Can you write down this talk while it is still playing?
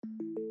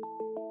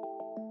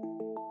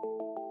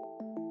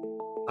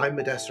I'm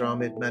Mudassar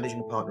Ahmed,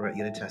 Managing Partner at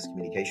Unitas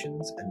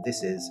Communications, and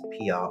this is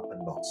PR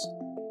Unmasked.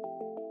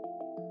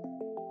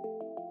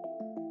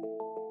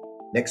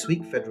 Next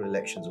week, federal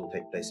elections will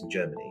take place in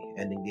Germany,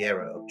 ending the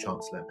era of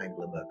Chancellor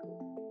Angela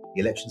Merkel.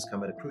 The elections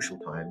come at a crucial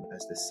time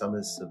as this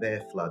summer's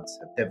severe floods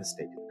have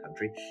devastated the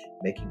country,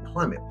 making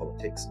climate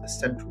politics a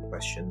central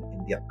question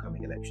in the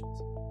upcoming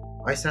elections.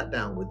 I sat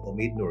down with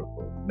Omid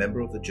Nuripur, member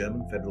of the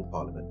German Federal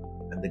Parliament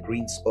and the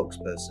Green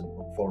spokesperson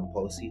on foreign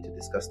policy, to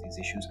discuss these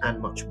issues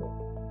and much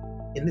more.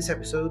 In this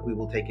episode, we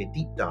will take a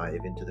deep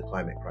dive into the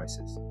climate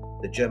crisis,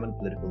 the German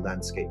political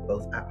landscape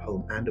both at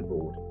home and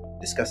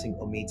abroad, discussing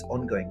Omid's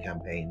ongoing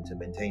campaign to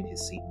maintain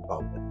his seat in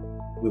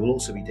Parliament. We will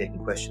also be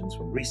taking questions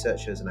from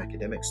researchers and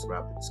academics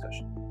throughout the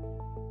discussion.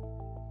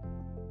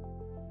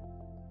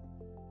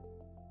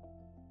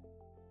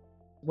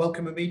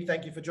 Welcome, Omid.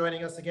 Thank you for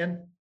joining us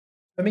again.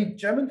 Omid,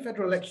 German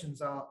federal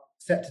elections are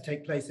set to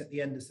take place at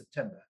the end of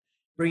September,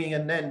 bringing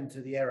an end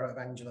to the era of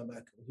Angela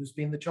Merkel, who's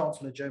been the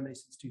Chancellor of Germany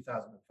since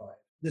 2005.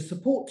 The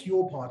support to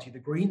your party, the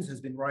Greens, has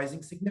been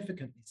rising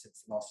significantly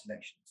since the last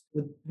elections,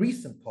 with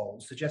recent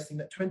polls suggesting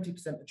that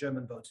 20% of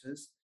German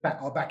voters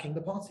are backing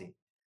the party.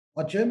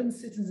 Are German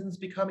citizens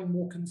becoming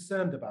more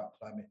concerned about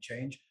climate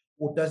change,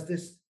 or does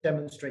this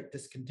demonstrate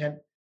discontent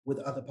with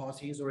other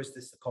parties, or is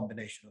this a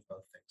combination of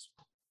both things?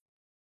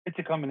 It's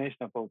a combination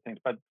of both things.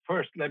 But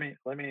first, let me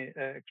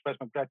express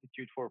my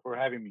gratitude for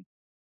having me.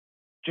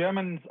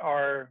 Germans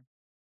are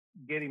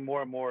getting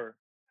more and more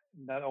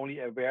not only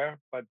aware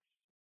but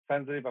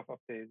sensitive of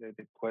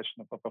the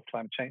question of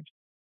climate change,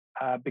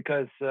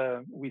 because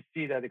we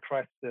see that the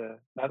crisis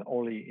not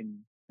only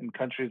in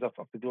countries of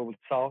the global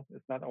south,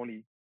 it's not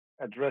only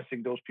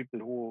addressing those people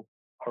who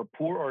are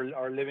poor or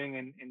are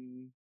living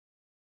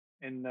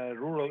in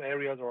rural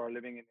areas or are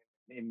living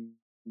in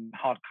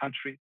hot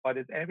countries, but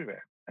it's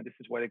everywhere. And this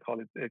is why they call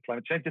it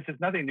climate change. This is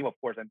nothing new, of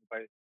course, and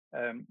by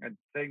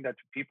saying that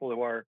to people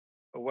who are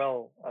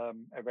well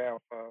aware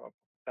of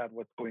that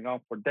what's going on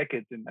for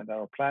decades in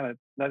our planet,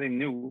 nothing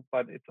new,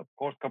 but it's of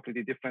course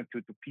completely different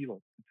to feel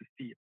it, to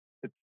see it.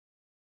 It's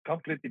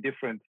completely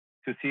different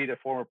to see the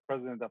former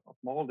president of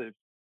Maldives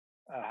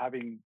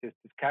having this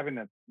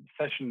cabinet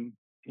session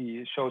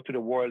he showed to the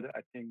world,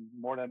 I think,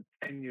 more than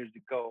 10 years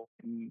ago,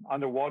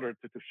 underwater,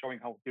 to showing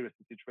how serious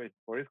the situation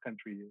for his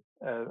country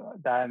is,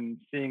 than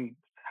seeing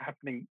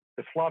happening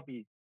the flood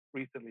we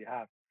recently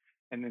had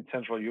in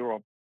Central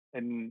Europe,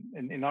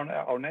 in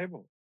our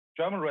neighborhood.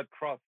 German Red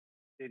Cross,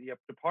 the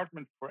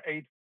Department for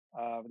Aid,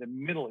 the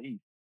Middle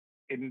East,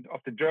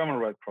 of the German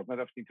Red Cross, not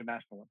of the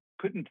international one,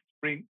 couldn't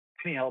bring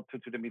any help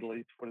to the Middle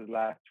East for the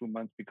last 2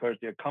 months because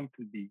they're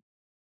completely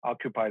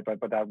occupied by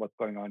that what's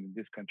going on in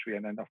this country.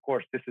 And then, of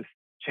course, this is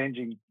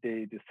changing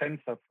the sense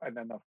of, and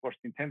then, of course,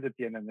 the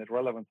intensity and then the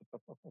relevance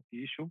of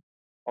the issue,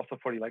 also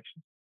for the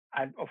election.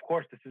 And, of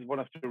course, this is one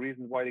of the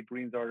reasons why the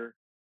Greens are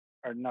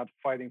not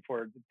fighting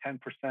for the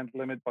 10%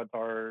 limit, but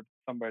are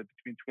somewhere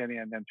between 20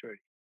 and then 30.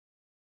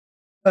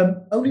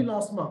 Only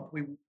last month,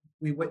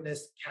 we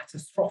witnessed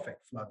catastrophic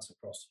floods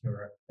across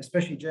Europe,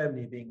 especially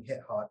Germany being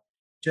hit hard.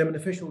 German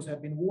officials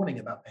had been warning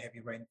about the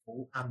heavy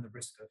rainfall and the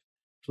risk of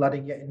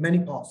flooding, yet in many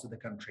parts of the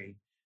country,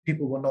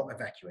 people were not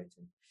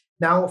evacuating.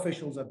 Now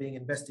officials are being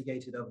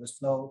investigated over the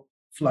slow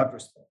flood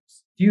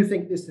response. Do you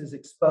think this has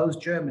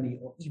exposed Germany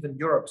or even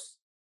Europe's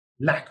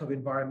lack of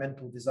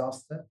environmental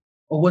disaster?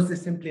 Or was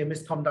this simply a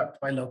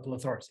misconduct by local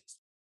authorities?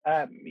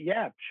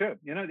 Yeah, sure.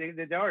 You know,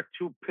 there are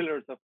two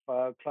pillars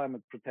of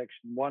climate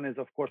protection. One is,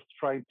 of course,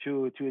 trying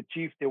to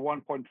achieve the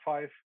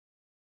 1.5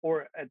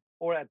 or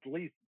at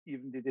least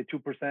even the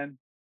 2%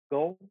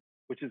 goal,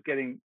 which is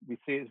getting, we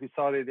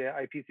saw the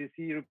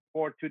IPCC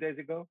report 2 days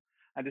ago,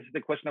 and this is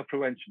the question of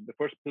prevention. The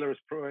first pillar is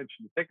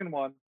prevention. The second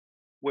one,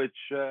 which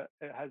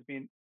has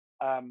been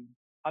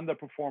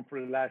underperformed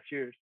for the last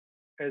years,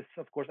 is,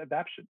 of course,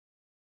 adaptation.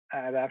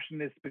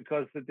 Adaptation is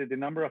because the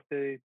number of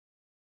the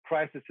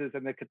crises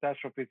and the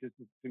catastrophes is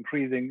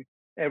increasing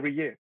every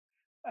year.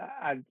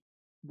 And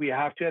we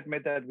have to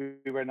admit that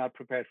we were not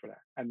prepared for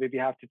that. And we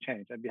have to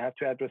change, and we have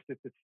to address this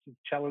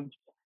challenge.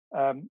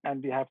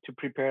 And we have to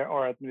prepare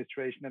our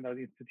administration and our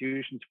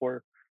institutions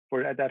for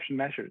adaptation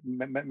measures.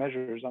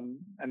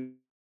 And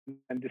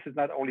this is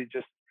not only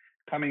just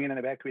coming in and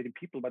evacuating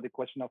people, but the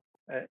question of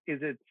is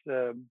it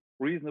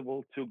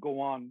reasonable to go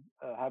on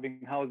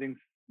having housings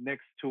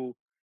next to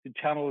the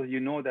channels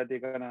you know that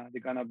they're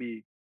gonna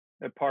be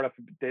a part of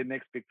the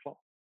next big flow.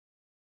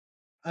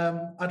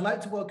 I'd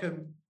like to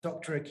welcome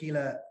Dr.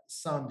 Akila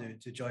Sandu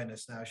to join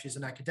us now. She's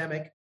an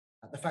academic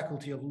at the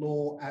Faculty of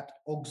Law at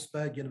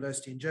Augsburg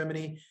University in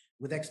Germany,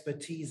 with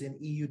expertise in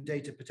EU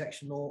data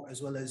protection law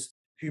as well as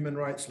human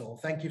rights law.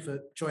 Thank you for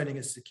joining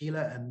us,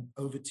 Akila, and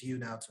over to you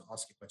now to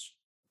ask your question.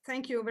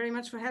 Thank you very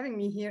much for having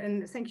me here.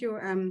 And thank you,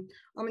 Omin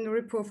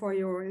Ripo, for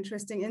your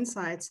interesting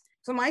insights.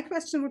 So my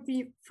question would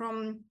be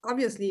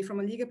obviously from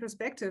a legal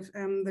perspective,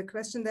 the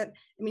question that,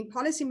 I mean,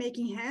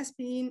 policymaking has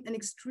been an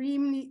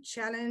extremely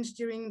challenge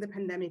during the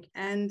pandemic,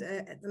 and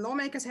the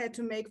lawmakers had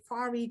to make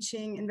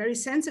far-reaching and very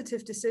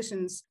sensitive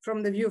decisions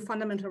from the view of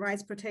fundamental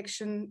rights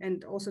protection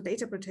and also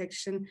data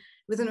protection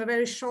within a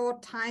very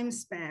short time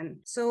span.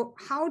 So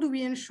how do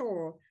we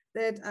ensure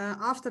that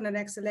after the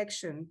next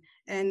election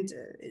and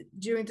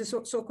during the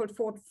so-called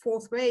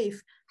fourth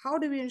wave, how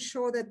do we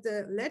ensure that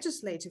the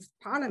legislative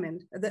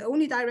parliament, the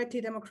only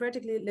directly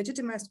democratically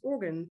legitimized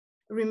organ,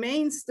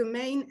 remains the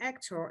main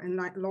actor in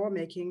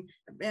lawmaking,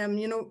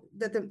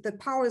 that the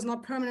power is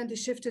not permanently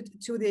shifted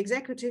to the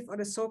executive or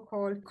the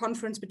so-called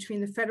conference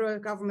between the federal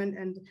government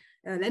and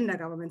Länder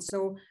government.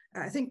 So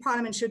I think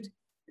parliament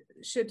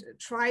should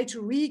try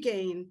to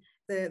regain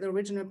the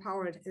original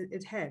power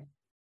it had.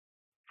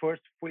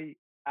 First,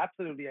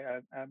 absolutely,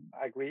 I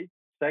agree.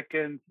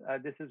 Second,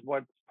 this is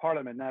what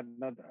Parliament, not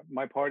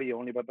my party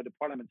only, but the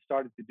Parliament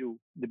started to do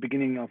the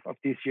beginning of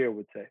this year, I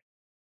would say.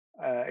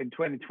 In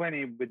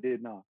 2020, we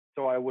did not.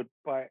 So I would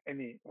buy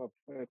any of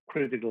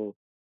critical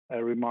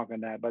remark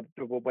on that, but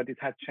it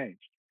has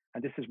changed.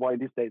 And this is why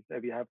these days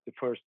we have the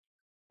first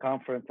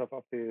conference of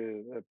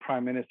the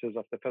prime ministers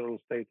of the federal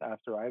states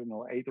after, I don't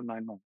know, 8 or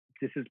 9 months.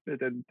 This is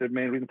the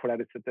main reason for that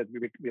is that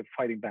we are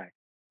fighting back.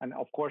 And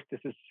of course,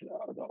 this is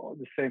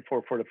the same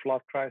for the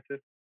flood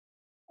crisis.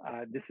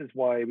 This is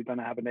why we're going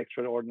to have an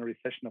extraordinary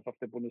session of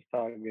the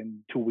Bundestag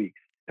in 2 weeks,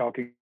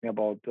 talking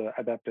about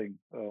adapting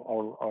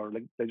our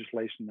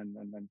legislation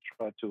and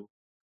try to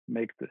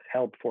make the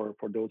help for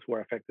those who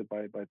are affected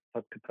by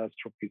such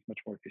catastrophes much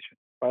more efficient.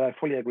 But I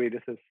fully agree.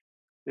 This is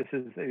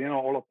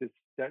all of this.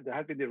 There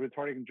has been the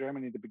rhetoric in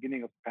Germany at the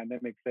beginning of the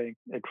pandemic saying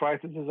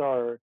crises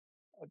are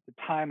at the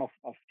time of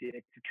the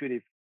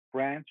executive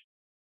branch,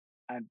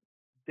 and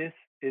this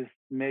is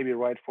maybe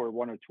right for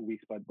 1 or 2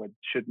 weeks, but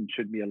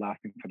should be a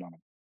lasting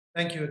phenomenon.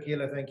 Thank you,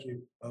 Akila. Thank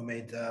you,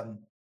 Omid.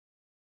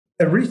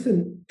 A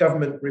recent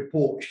government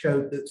report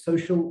showed that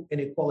social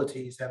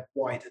inequalities have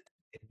widened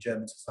in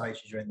German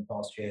society during the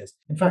past years.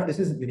 In fact, this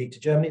isn't unique to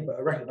Germany, but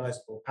a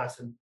recognizable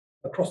pattern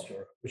across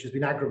Europe, which has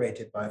been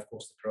aggravated by, of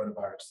course, the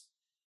coronavirus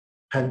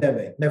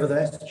pandemic.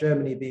 Nevertheless,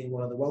 Germany being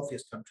one of the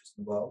wealthiest countries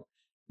in the world,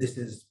 this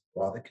is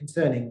rather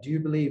concerning. Do you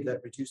believe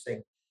that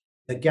reducing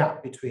the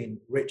gap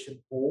between rich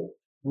and poor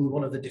will be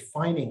one of the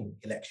defining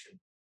election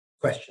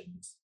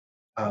questions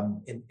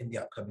in the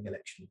upcoming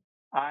election?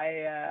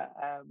 I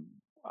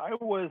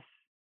was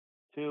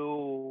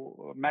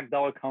to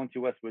McDowell County,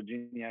 West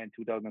Virginia in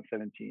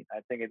 2017.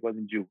 I think it was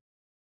in June.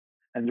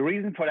 And the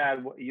reason for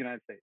that,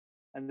 United States.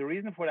 And the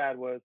reason for that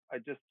was I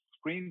just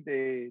screened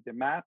the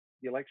map,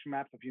 the election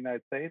maps of the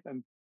United States,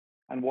 and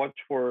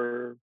watched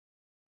for,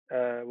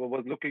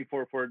 was looking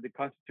for the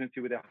constituency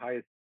with the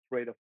highest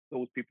rate of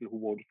those people who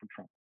voted for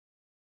Trump.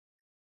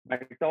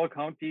 McDowell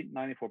County,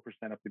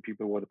 94% of the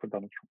people voted for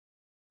Donald Trump.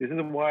 This is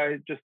why I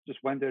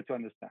just went there to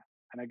understand.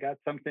 And I got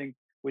something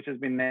which has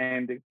been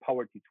named the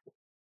poverty tool.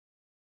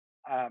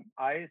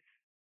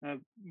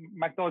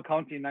 McDowell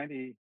County in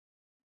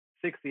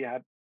 1960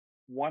 had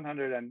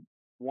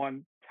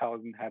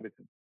 101,000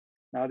 inhabitants.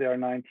 Now there are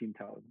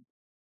 19,000.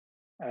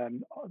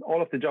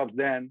 All of the jobs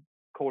then,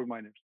 coal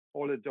miners.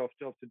 All the jobs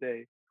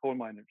today, coal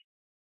miners.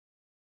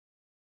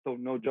 So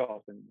no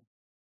jobs anymore.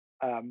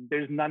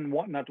 There's not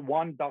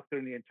one doctor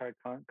in the entire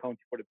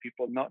county for the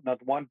people,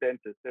 not one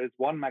dentist. There's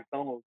one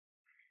McDonald's.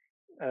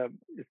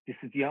 This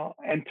is the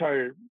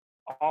entire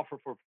offer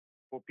for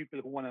people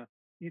who want to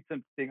eat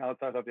something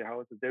outside of their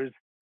houses. The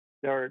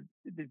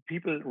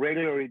people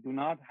regularly do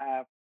not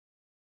have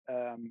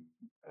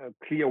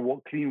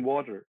clean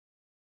water.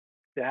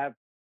 They have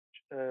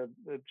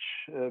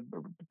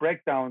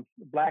breakdowns,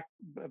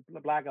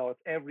 blackouts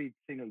every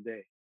single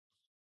day.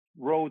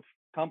 Roads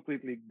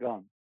completely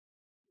gone.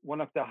 One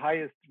of the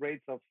highest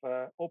rates of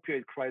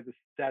opioid crisis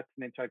deaths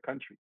in the entire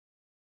country.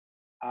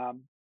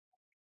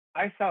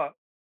 I saw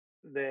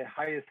the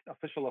highest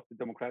official of the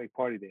Democratic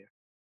Party there.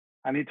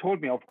 And he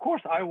told me, of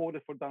course, I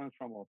voted for Donald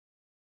Trump.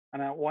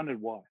 And I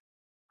wondered why.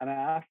 And I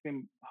asked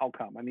him, how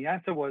come? And the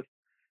answer was,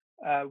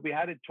 we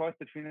had a choice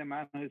between a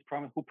man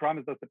who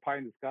promised us the pie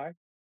in the sky.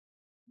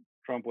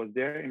 Trump was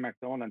there in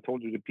McDonald's and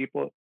told you the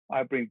people,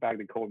 I bring back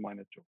the coal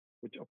miners job,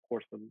 which of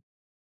course was a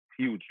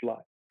huge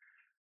lie.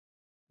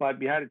 But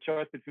we had a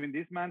choice between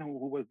this man who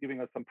was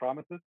giving us some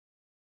promises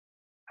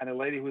and a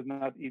lady who's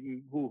not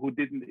even who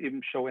didn't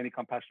even show any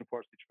compassion for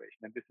our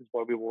situation. And this is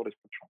why we voted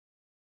for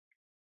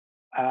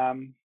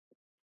Trump.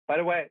 By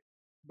the way,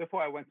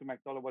 before I went to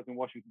McDowell, I was in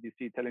Washington,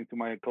 D.C., telling to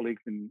my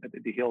colleagues at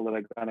the Hill that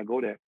I'm going to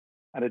go there.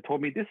 And they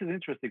told me, this is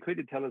interesting. Could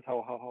you tell us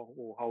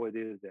how it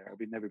is there?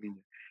 I've never been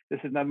there. This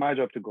is not my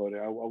job to go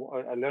there.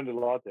 I learned a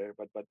lot there,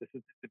 but this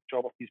is the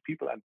job of these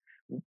people. And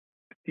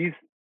these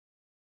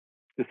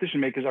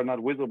decision makers are not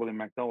visible in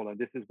McDowell. And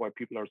this is why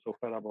people are so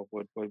fed up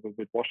with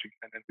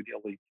Washington and with the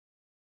elite.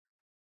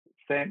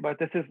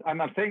 But I'm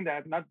not saying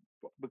that, not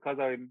because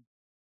I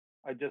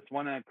just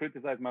want to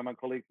criticize my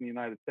colleagues in the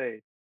United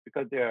States,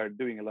 because they are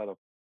doing a lot of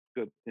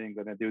good thing,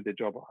 going to do the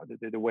job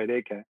the way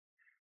they can.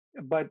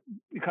 But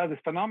because this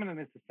phenomenon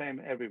is the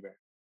same everywhere.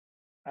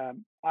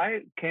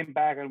 I came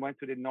back and went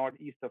to the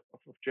northeast of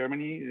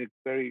Germany. It's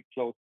very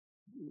close,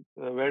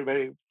 very,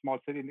 very small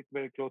city,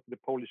 very close to the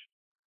Polish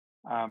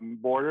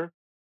border.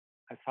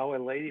 I saw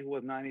a lady who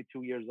was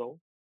 92 years old,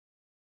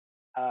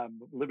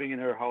 living in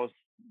her house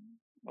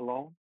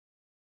alone.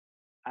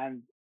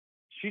 And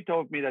she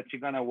told me that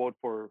she's going to vote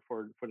for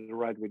the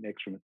right-wing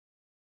extremists.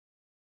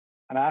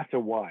 And I asked her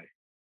why.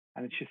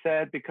 And she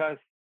said, because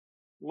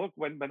look,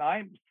 when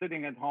I'm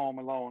sitting at home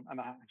alone, and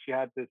she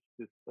had this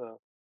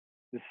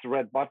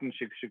red button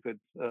she could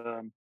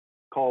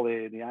call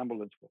the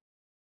ambulance for.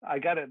 I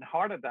got a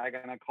heart attack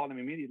and I called him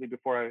immediately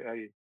before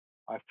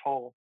I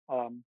fall.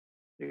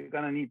 You're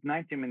gonna need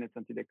 90 minutes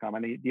until they come.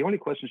 And the only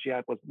question she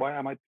had was, why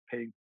am I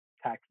paying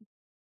taxes?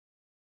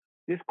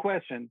 This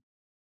question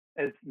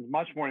is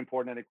much more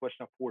important than the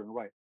question of poor and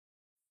right,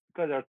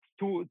 because there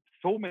are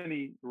so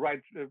many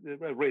rich.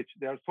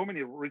 There are so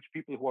many rich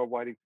people who are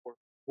fighting for.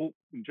 Who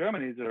in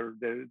Germany there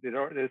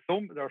are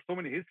so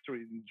many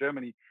histories in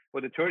Germany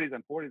for the 30s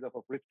and 40s of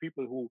rich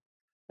people who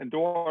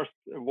endorsed,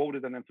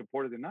 voted, and then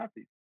supported the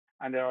Nazis,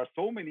 and there are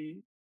so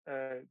many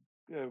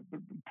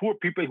poor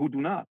people who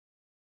do not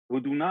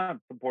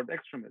support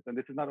extremism. And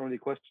this is not only a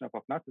question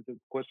of Nazis; it's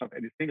a question of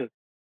any single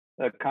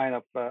kind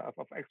of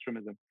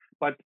extremism.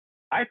 But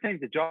I think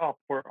the job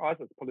for us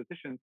as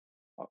politicians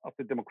of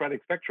the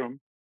democratic spectrum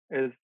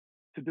is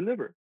to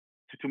deliver,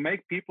 to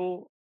make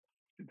people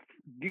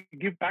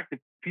give back the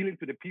feeling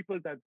to the people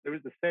that there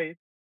is a state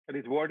that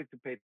is worthy to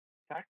pay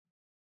tax.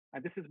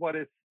 And this is what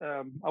is,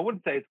 I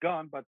wouldn't say it's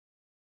gone, but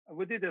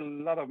we did a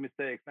lot of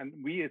mistakes. And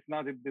it's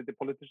not the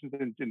politicians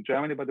in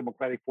Germany, but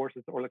democratic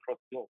forces all across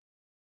the globe.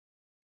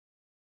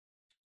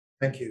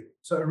 Thank you.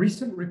 So a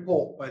recent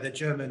report by the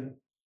German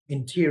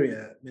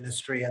Interior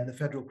Ministry and the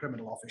Federal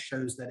Criminal Office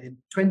shows that in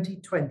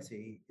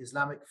 2020,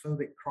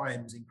 Islamophobic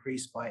crimes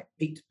increased by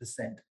 8%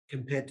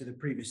 compared to the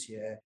previous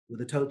year,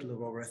 with a total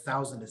of over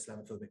 1,000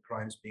 Islamophobic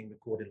crimes being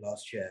recorded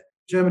last year.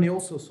 Germany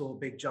also saw a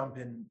big jump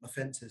in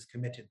offences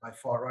committed by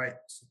far-right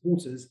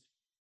supporters,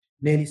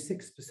 nearly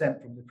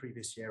 6% from the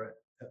previous year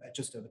at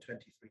just over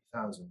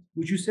 23,000.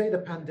 Would you say the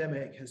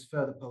pandemic has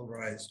further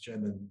polarized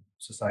German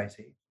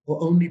society, or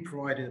only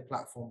provided a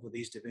platform for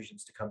these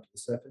divisions to come to the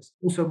surface?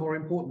 Also, more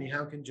importantly,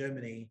 how can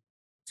Germany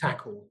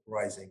tackle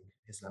rising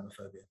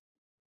Islamophobia?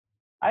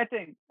 I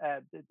think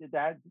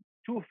that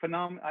two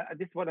phenomena,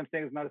 this is what I'm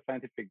saying is not a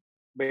scientific,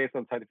 based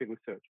on scientific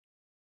research.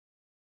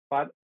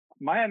 But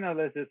my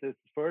analysis is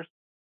first,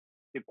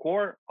 the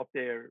core of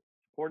their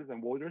supporters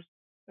and voters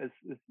is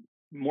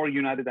more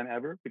united than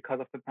ever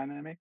because of the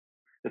pandemic.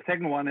 The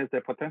second one is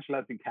their potential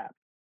has been capped,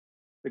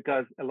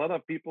 because a lot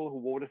of people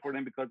who voted for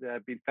them because they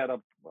have been fed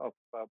up of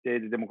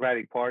the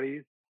democratic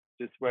parties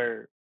just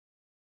were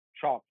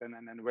shocked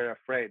and were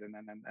afraid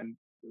and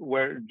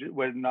were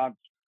not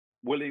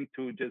willing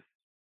to just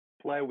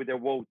play with their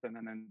votes and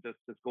just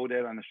go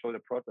there and show the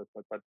protest.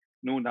 But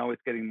now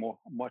it's getting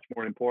much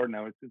more important.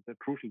 Now it's a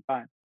crucial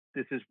time.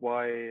 This is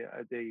why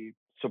the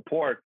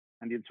support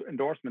and the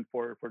endorsement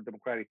for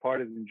democratic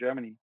parties in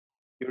Germany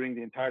during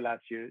the entire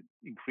last year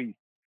increased.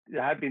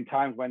 There have been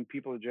times when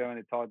people in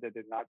Germany thought that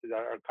the Nazis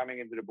are coming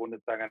into the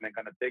Bundestag and they're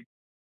going to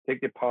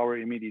take the power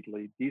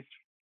immediately. This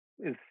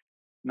is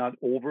not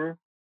over,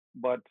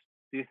 but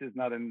this is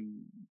not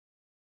an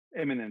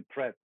imminent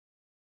threat.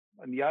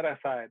 On the other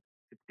side,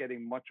 it's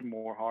getting much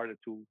more harder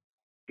to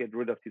get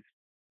rid of this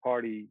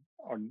party,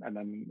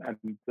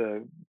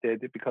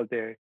 because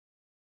they're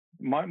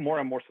more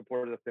and more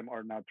supporters of them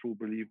are now true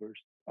believers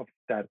of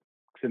that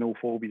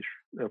xenophobic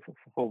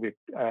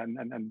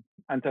and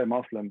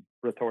anti-Muslim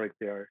rhetoric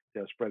they are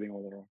spreading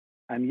all around.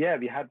 And yeah,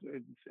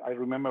 I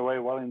remember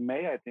very well in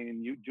May, I think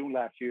in June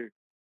last year,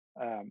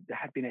 there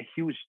had been a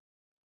huge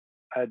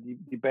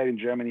debate in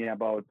Germany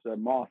about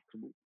mosques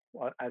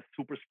as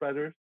super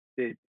spreaders.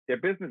 Their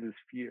business is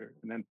fear,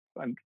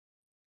 and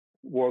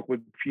work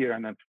with fear,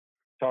 and then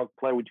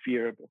play with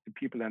fear of the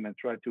people, and then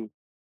try to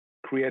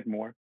create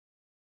more.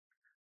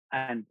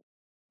 And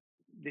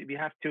we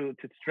have to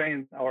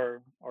train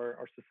our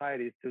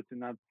societies to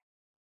not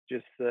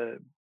just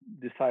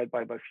decide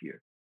by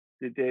fear.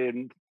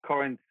 The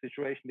current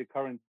situation, the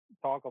current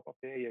talk of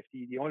the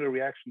AfD, the only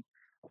reaction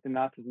of the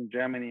Nazis in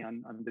Germany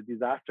on the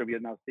disaster we are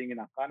now seeing in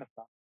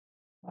Afghanistan,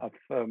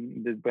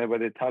 where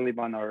the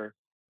Taliban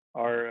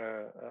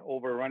are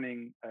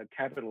overrunning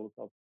capitals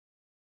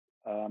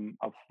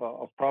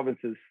of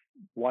provinces,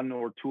 one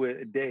or two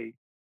a day,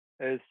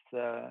 is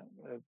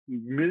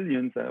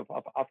millions of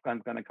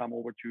Afghans going to come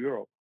over to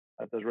Europe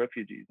as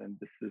refugees, and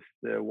this is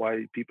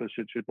why people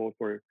should vote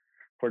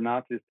for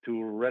Nazis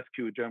to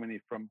rescue Germany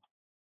from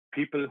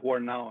people who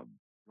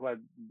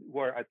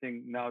are I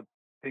think now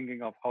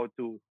thinking of how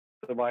to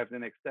survive the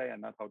next day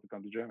and not how to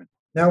come to Germany.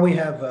 Now we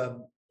have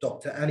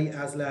Dr. Ali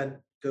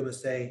Aslan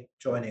Gomesey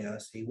joining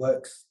us. He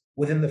works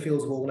within the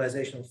fields of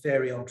organizational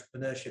theory,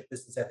 entrepreneurship,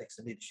 business ethics,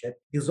 and leadership.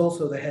 He's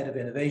also the head of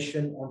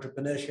innovation,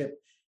 entrepreneurship,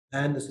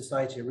 and the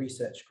Society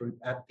Research Group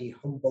at the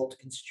Humboldt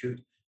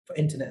Institute for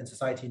Internet and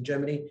Society in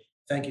Germany.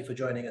 Thank you for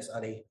joining us,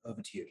 Ali.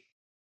 Over to you.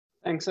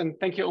 Thanks, and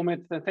thank you,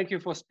 Omid. And thank you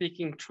for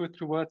speaking truth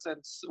to words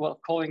and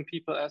calling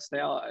people as they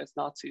are, as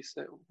Nazis,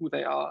 who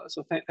they are.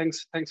 So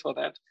thanks for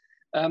that.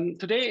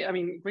 Today,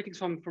 greetings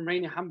from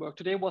Rainier, Hamburg.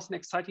 Today was an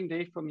exciting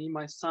day for me.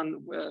 My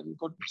son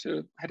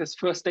had his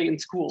first day in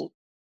school.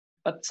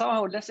 But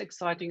somehow less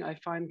exciting, I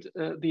find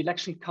the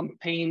election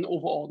campaign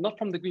overall, not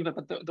from the Green,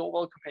 but the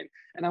overall campaign.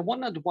 And I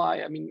wondered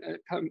why,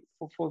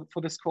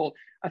 for this call,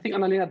 I think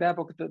Annalena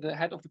Baerbock, the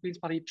head of the Greens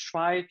Party,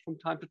 tried from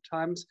time to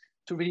time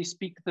to really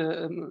speak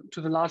to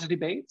the larger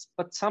debates.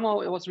 But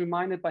somehow I was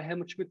reminded by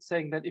Helmut Schmidt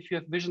saying that if you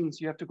have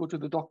visions, you have to go to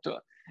the doctor.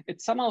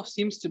 It somehow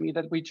seems to me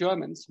that we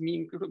Germans,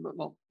 me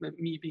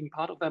being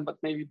part of them, but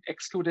maybe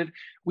excluded,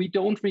 we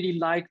don't really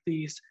like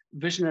these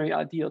visionary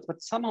ideals.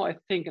 But somehow I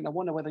think, and I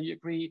wonder whether you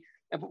agree,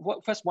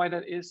 first, why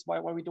that is, why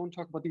we don't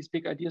talk about these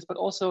big ideas, but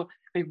also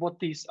maybe what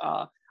these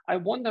are. I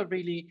wonder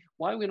really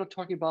why we're not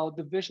talking about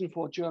the vision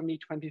for Germany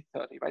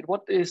 2030, right?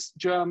 What is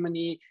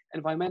Germany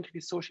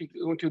environmentally, socially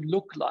going to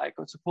look like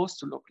or supposed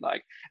to look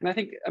like? And I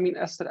think,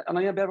 as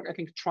Annalena Baerbock, I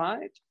think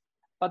tried,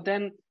 but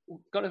then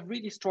got a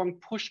really strong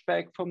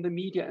pushback from the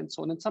media and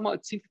so on. And somehow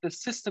it seems the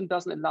system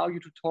doesn't allow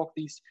you to talk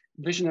these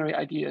visionary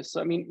ideas.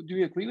 So, do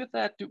you agree with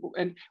that?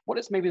 And what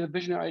is maybe the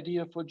visionary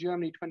idea for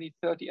Germany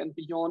 2030 and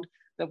beyond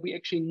that we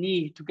actually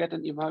need to get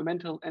an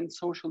environmental and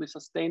socially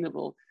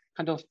sustainable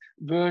kind of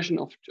version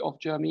of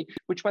Germany,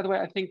 which, by the way,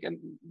 I think on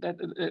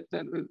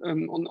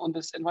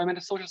this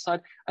environmental social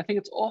side, I think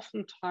it's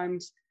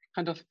oftentimes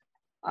kind of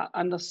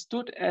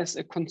understood as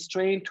a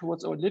constraint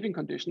towards our living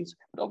conditions,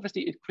 but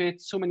obviously it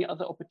creates so many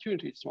other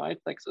opportunities, right?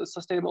 Like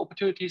sustainable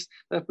opportunities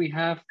that we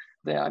have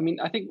there.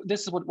 I think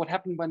this is what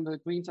happened when the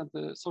Greens and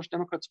the Social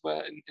Democrats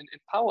were in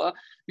power,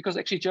 because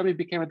actually Germany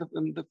became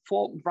the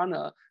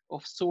forerunner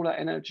of solar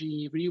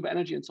energy, renewable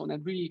energy, and so on,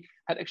 and really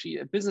had actually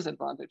a business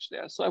advantage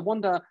there. So I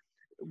wonder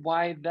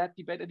why that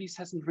debate at least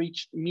hasn't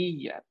reached me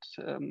yet.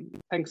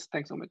 Thanks,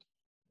 Omid.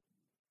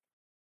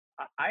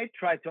 I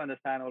try to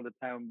understand all the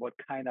time what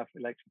kind of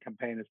election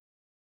campaign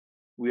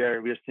we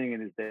are seeing in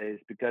these days,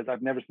 because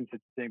I've never seen such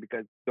a thing,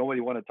 because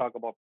nobody want to talk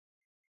about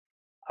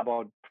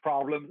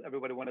problems.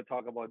 Everybody want to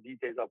talk about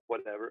details of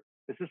whatever.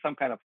 This is some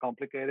kind of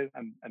complicated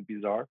and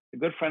bizarre. A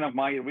good friend of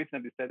mine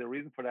recently said the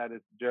reason for that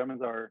is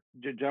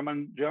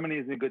Germany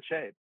is in good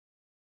shape.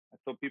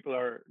 So people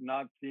are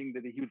not seeing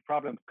the huge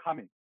problems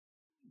coming.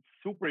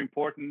 It's super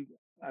important.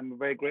 I'm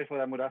very grateful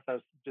that Mudassar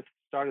just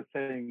started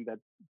saying that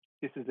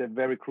this is a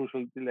very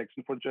crucial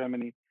election for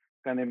Germany.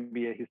 It's going to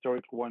be a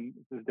historic one.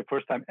 This is the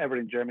first time ever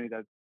in Germany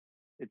that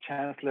a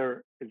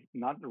chancellor is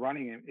not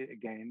running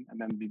again, and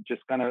then we're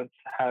just going to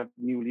have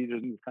new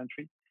leaders in this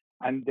country,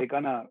 and they're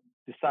going to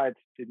decide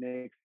the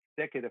next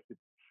decade of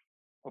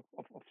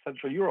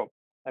Central Europe,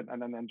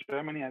 and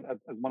Germany as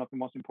one of the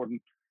most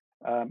important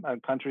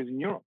countries in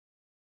Europe.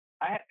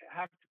 I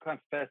have to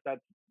confess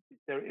that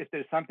if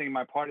there's something in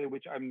my party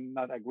which I'm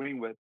not agreeing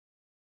with,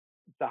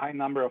 it's the high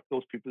number of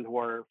those people who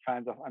are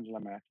fans of Angela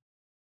Merkel.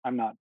 I'm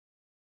not.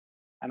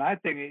 And I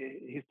think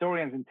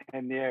historians in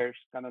 10 years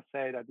going to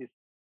say that these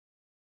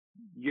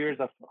years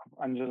of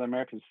Angela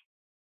Merkel's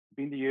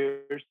been the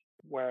years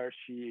where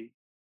she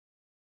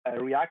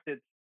reacted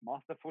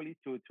masterfully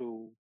to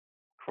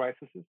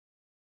crises,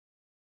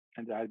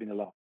 and there has been a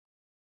lot.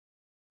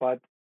 But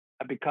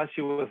because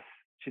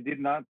she did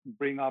not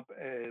bring up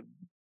a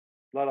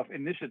lot of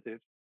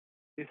initiatives,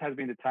 this has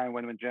been the time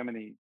when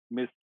Germany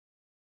missed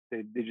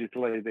the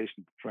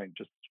digitalization train.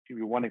 Just to give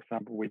you one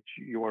example, which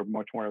you are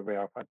much more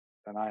aware of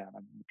than I am,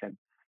 and we can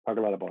talk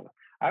a lot about it.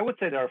 I would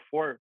say there are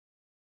four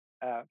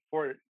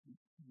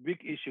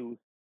big issues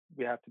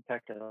we have to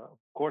tackle. Of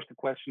course, the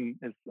question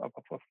is of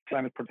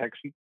climate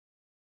protection.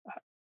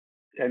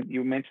 And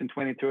you mentioned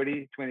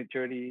 2030.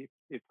 2030,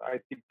 if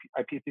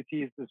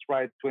IPCC is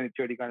right,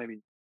 2030 going to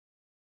be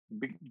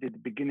the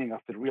beginning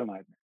of the real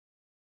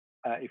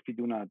nightmare if we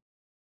do not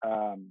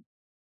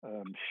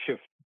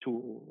shift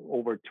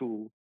over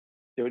to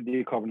the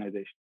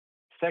decarbonization.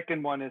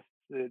 Second one is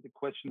the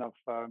question of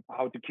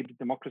how to keep the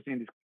democracy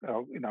in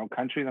our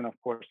countries, and of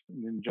course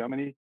in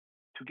Germany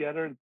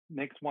together.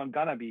 Next one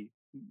gonna be,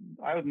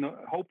 I don't know,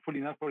 hopefully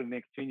not for the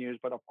next 10 years,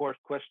 but of course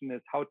question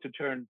is how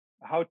to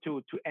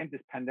end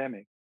this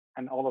pandemic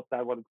and all of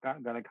that, what is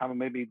gonna come.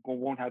 Maybe it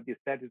won't have the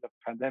status of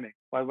pandemic,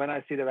 but when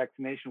I see the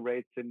vaccination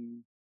rates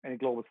in the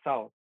global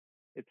south,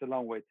 it's a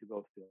long way to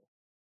go still.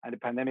 And the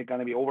pandemic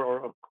going to be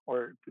over,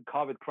 or the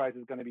COVID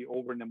crisis is going to be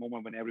over in the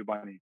moment when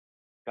everybody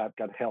got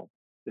help.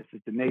 This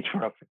is the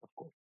nature of it, of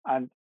course.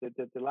 And the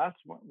last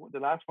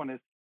one is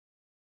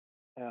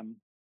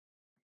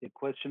the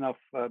question of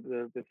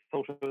the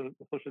social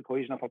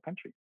cohesion of our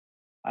country.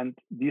 And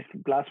this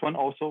last one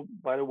also,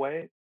 by the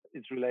way,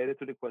 is related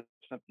to the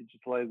question of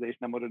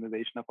digitalization and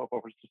modernization of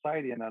our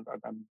society and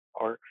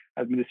our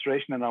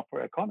administration and our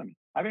economy.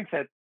 Having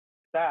said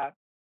that,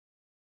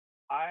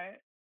 I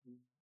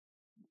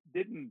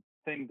didn't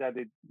think that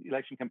the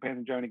election campaigns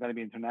in Germany are going to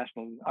be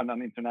international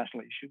on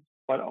international issues,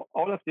 but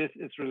all of this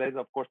is related,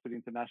 of course, to the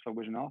international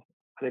vision also.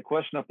 The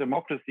question of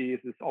democracy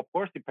is of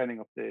course, depending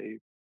on the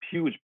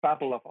huge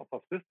battle of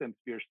systems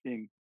we are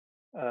seeing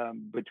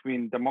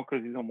between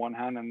democracies on one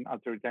hand and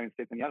authoritarian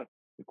states on the other.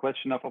 The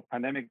question of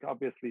pandemic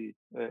obviously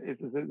is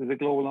a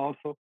global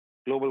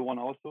one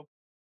also.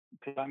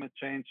 Climate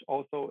change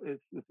also is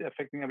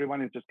affecting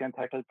everyone. It's just getting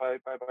tackled by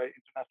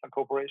international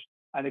cooperation.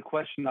 And the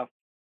question of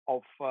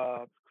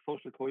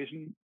social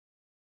cohesion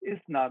is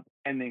not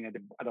ending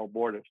at our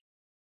borders.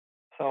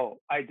 So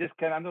I just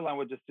can underline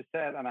what just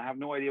said, and I have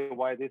no idea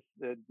why this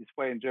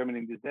way in Germany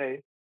in these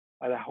days.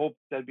 But I hope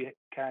that we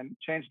can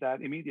change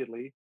that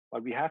immediately.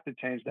 But we have to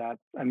change that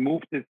and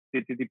move the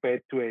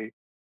debate to a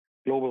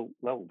global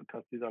level,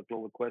 because these are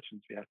global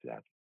questions we have to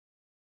ask.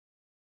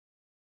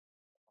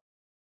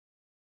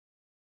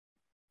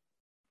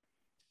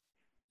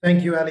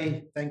 Thank you,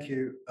 Ali. Thank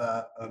you,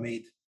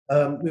 Omid.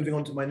 Moving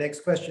on to my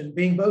next question.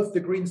 Being both the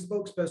Green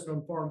spokesperson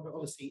on foreign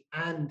policy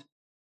and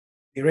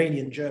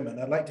Iranian German,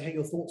 I'd like to hear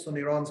your thoughts on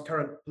Iran's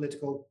current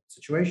political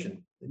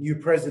situation. The new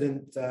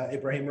president,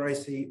 Ibrahim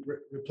Raisi,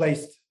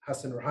 replaced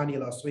Hassan Rouhani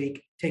last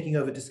week, taking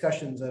over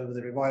discussions over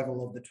the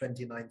revival of the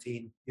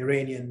 2019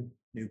 Iranian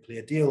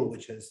nuclear deal,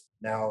 which has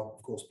now,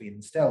 of course,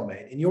 been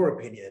stalemate. In your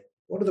opinion,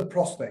 what are the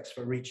prospects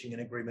for reaching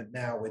an agreement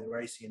now with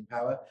Raisi in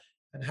power,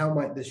 and how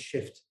might this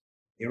shift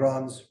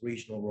Iran's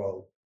regional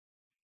role?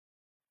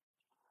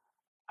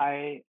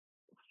 I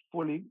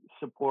fully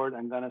support,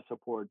 I'm going to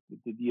support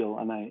the deal,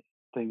 and I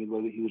think it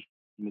was a huge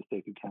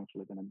mistake to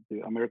cancel it. And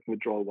the American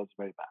withdrawal was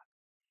very bad.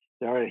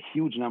 There are a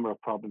huge number of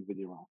problems with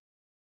Iran.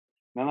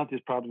 None of these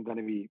problems are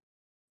going to be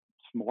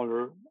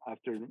smaller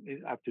after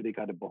they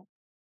got a bomb.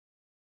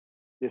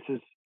 This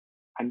is,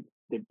 and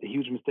the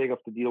huge mistake of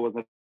the deal was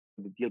not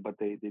the deal, but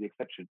the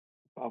exception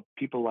of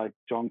people like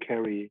John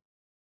Kerry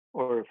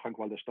or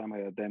Frank-Walter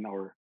Steinmeier, then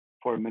our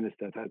foreign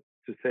minister,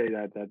 to say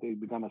that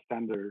we're going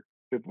to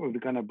we're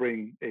going to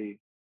bring a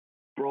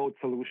broad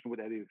solution with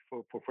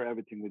for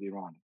everything with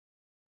Iran.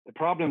 The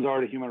problems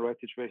are the human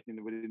rights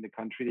situation within the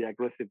country, the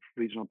aggressive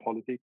regional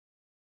policy.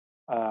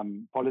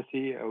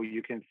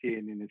 You can see it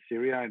in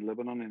Syria, in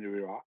Lebanon, and in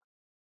Iraq.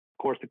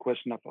 Of course, the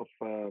question of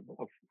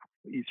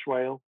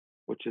Israel,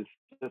 which is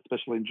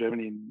especially in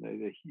Germany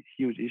a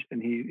huge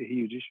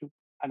issue,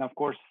 and of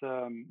course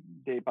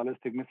the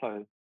ballistic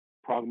missile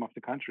program of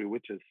the country,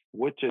 which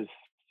is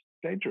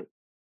dangerous.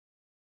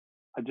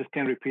 I just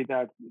can't repeat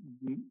that.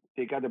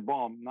 They got a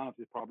bomb. None of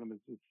the problem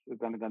is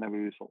going to be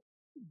resolved.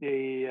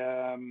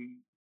 The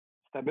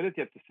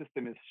stability of the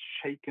system is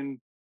shaken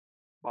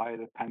by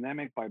the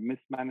pandemic, by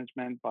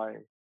mismanagement, by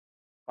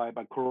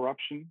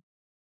corruption.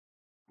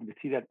 And we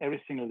see that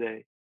every single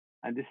day.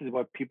 And this is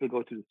why people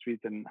go to the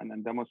streets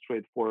and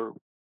demonstrate for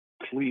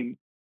clean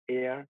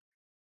air,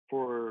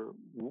 for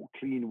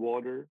clean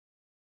water.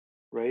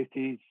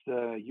 Raisi's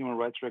human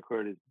rights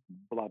record is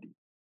bloody,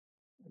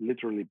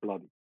 literally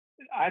bloody.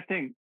 I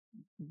think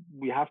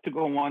we have to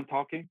go on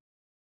talking,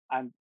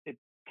 and it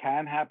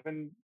can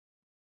happen.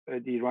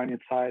 The Iranian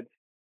side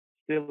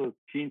still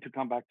keen to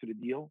come back to the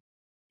deal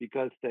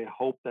because they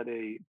hope that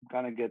they're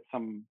gonna get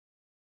some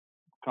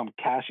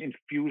cash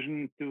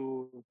infusion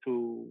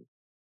to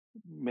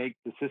make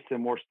the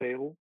system more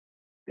stable.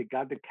 They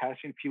got the cash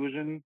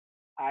infusion.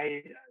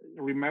 I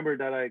remember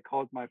that I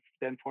called my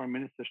then foreign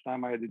minister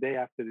Steinmeier the day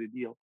after the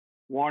deal,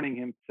 warning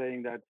him,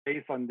 saying that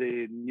based on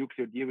the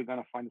nuclear deal, we're going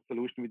to find a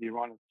solution with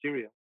Iran and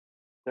Syria,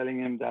 telling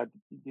him that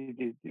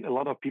a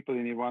lot of people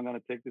in Iran are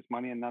going to take this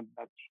money and not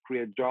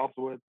create jobs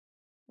with,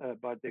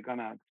 but they're going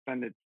to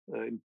spend it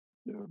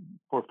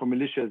for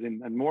militias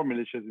and more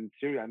militias in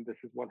Syria, and this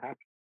is what happened.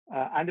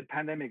 And the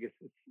pandemic is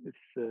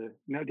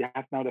they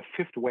have now the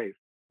fifth wave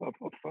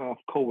of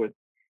COVID,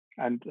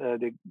 and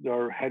they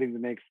are heading the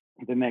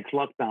next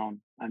lockdown,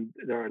 and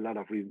there are a lot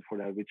of reasons for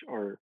that, which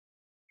are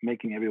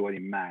making everybody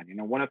mad.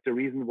 One of the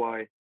reasons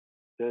why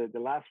the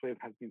last wave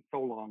has been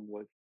so long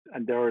was,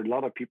 and there are a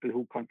lot of people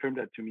who confirmed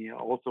that to me,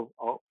 also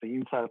the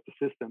inside of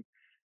the system,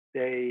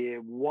 they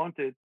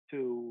wanted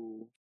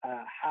to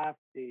have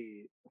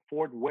the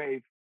fourth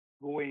wave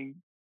going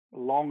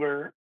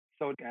longer,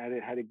 so they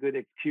had a good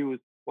excuse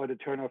why the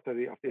turnout of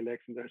the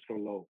elections are so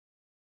low.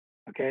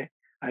 Okay,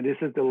 and this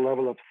is the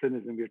level of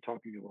cynicism we're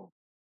talking about.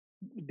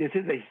 This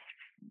is a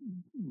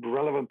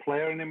relevant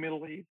player in the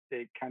Middle East.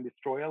 They can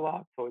destroy a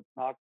lot, so it's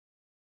not,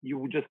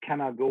 you just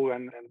cannot go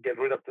and get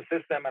rid of the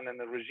system and then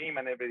the regime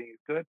and everything is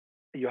good.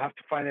 You have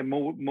to find a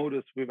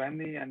modus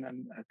vivendi, and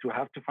to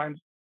have to find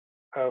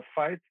a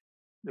fight.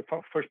 The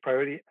first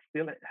priority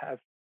still has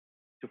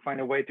to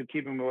find a way to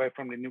keep him away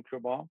from the nuclear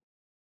bomb.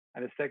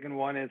 And the second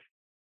one is,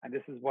 and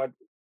this is what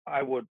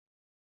I would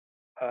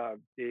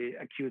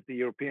accuse the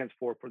Europeans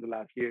for the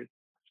last years,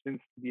 since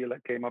the deal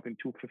came up in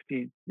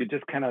 2015. You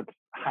just cannot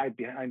hide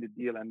behind the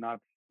deal and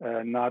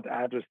not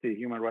address the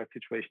human rights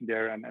situation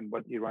there and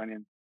what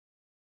Iranian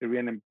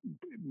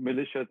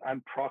militias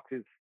and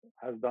proxies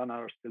has done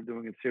or are still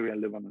doing in Syria,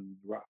 Lebanon, and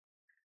Iraq.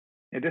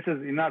 And this is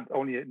not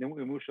only an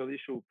emotional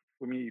issue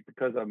for me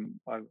because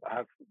I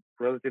have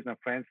relatives and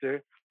friends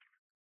there,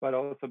 but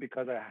also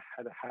because I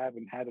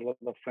haven't had a lot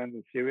of friends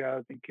in Syria who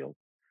have been killed.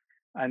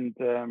 And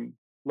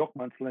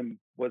Lokman Slim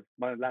was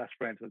my last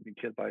friend who has been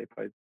killed by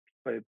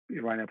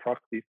Iranian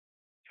proxies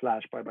 / by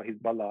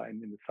Hezbollah in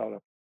the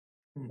south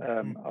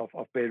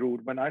of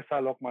Beirut. When I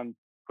saw Lokman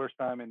first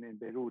time in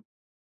Beirut,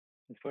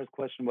 his first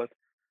question was,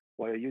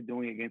 "What are you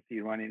doing against the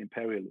Iranian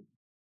imperialism?"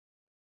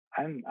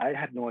 And I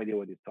had no idea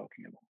what he's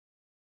talking about.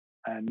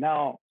 And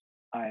now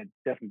I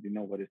definitely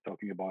know what he's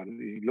talking about.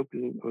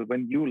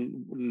 When you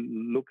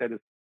look at the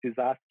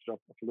disaster of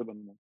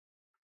Lebanon,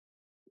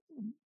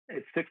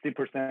 it's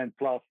 60%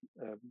 plus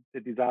the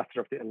disaster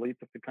of the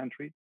elites of the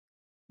country,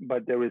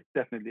 but there is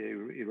definitely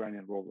an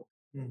Iranian role,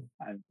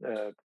 and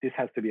this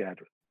has to be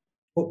addressed.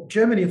 Well,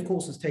 Germany, of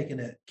course, has taken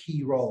a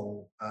key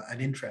role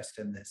and interest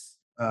in this,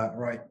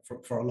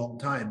 for a long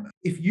time.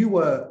 If you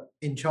were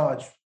in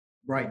charge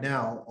right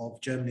now of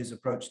Germany's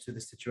approach to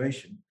the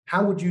situation,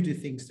 how would you do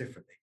things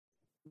differently?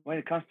 When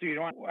it comes to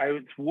Iran,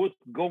 I would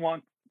go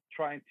on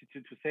trying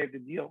to save the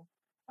deal,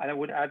 and I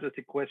would address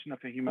the question of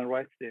the human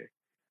rights there.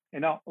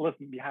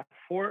 Listen, we have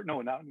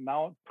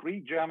now 3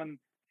 German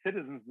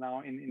citizens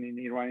now in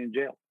Iranian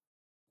jail.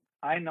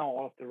 I know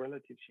all of the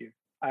relatives here.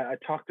 I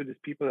talk to these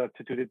people,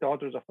 to the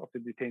daughters of the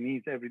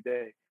detainees every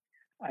day,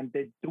 and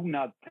they do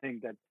not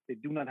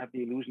have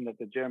the illusion that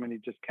the Germany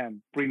just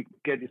can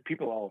get these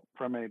people out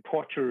from a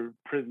torture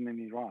prison in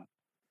Iran.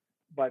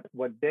 But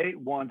what they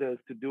want us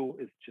to do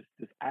is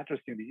just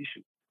addressing the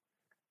issue,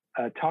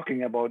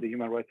 talking about the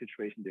human rights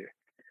situation there.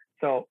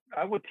 So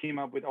I would team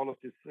up with all of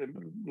these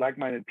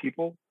like-minded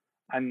people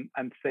and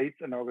states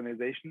and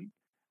organizations,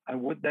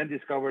 and would then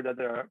discover that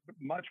there are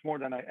much more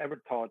than I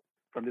ever thought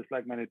from these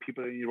like-minded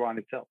people in Iran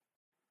itself,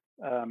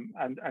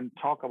 and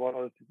talk about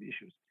all of these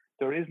issues.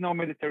 There is no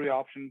military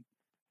option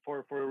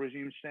for a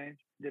regime change.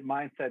 The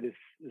mindset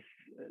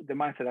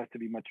has to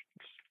be much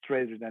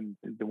straighter than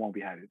the one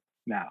we have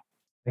now.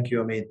 Thank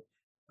you, Omid.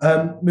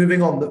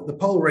 Moving on, the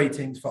poll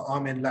ratings for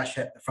Armin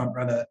Laschet, the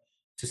frontrunner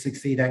to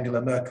succeed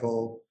Angela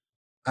Merkel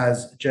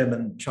as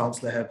German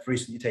Chancellor, have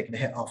recently taken a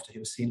hit after he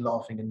was seen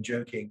laughing and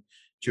joking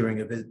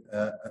during a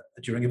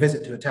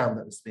visit to a town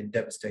that has been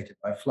devastated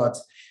by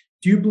floods.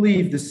 Do you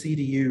believe the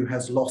CDU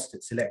has lost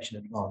its election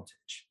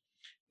advantage?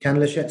 Can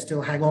Laschet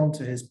still hang on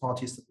to his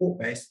party's support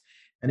base?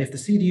 And if the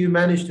CDU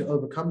managed to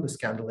overcome the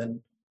scandal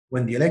and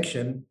win the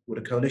election, would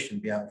a coalition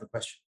be out of the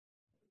question?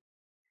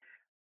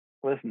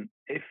 Listen,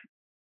 if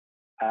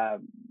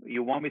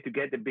you want me to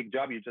get the big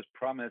job you just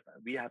promised,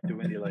 we have to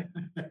win the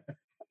election.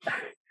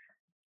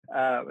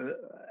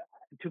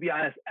 To be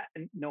honest,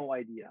 no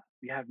idea.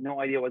 We have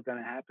no idea what's going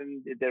to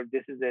happen.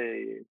 This is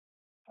a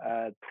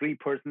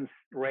 3-person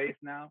race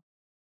now,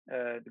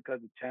 because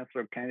the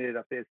chancellor candidate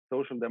of the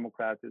Social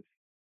Democrats is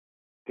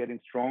getting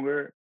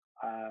stronger.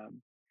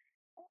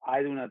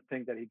 I do not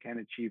think that he can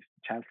achieve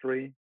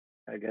chancellery.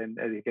 Again,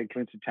 he can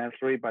clinch the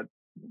chancellery, but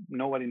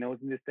nobody knows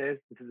in these days.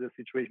 This is a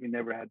situation we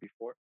never had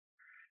before.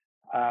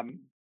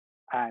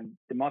 And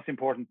the most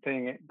important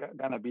thing is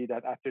going to be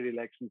that after the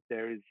elections,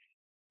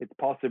 it's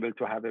possible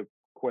to have a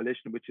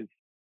coalition which is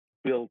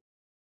built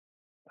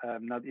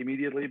not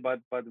immediately,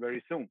 but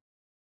very soon.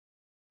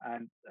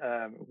 And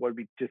what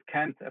we just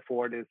can't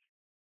afford is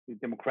the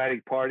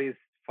Democratic parties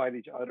fight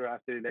each other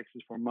after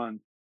elections for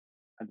months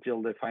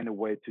until they find a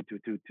way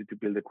to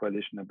build a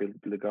coalition and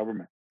build a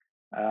government.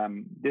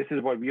 This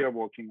is what we are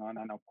working on,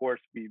 and of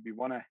course we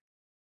want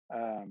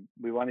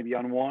to be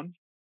on one.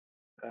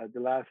 The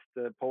last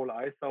poll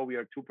I saw, we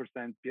are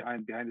 2%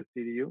 behind the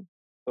CDU,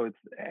 so it's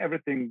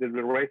everything. The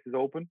race is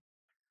open.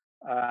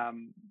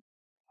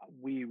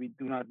 We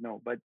do not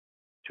know, but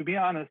to be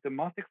honest, the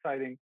most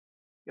exciting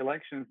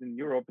elections in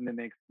Europe in the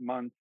next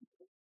month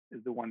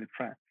is the one in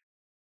France,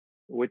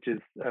 which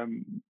is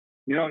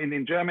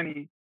in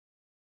Germany.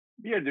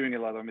 We are doing a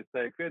lot of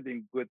mistakes. We are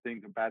doing good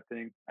things and bad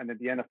things, and at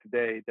the end of the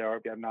day,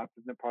 we have Nazis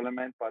in the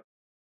parliament, but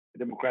the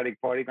Democratic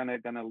Party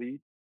gonna lead,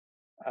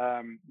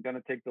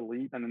 gonna take the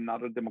lead, and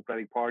another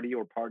Democratic Party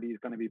or party is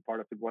gonna be part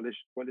of the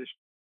coalition.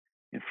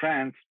 In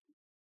France,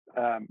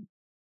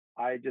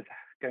 I just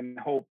can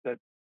hope that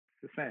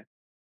it's the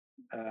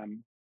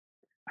same,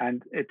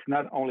 and it's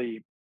not only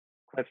a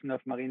question of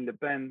Marine Le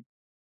Pen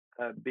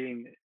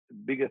being the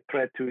biggest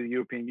threat to the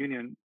European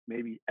Union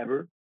maybe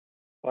ever,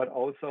 but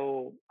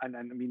also, and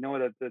we know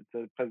that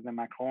the President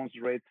Macron's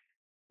rates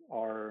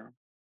are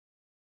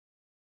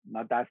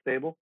not that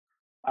stable.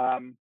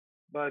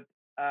 But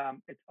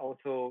it's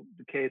also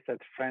the case that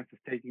France is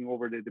taking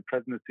over the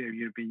presidency of the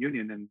European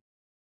Union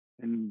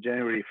in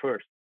January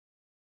 1st.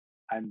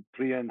 And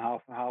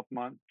 3.5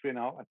 months,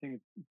 I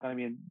think it's going to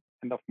be in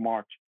end of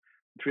March.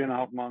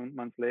 3.5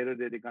 months later,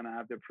 they're going to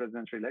have their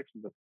presidential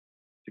elections of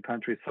the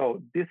country.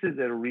 So this is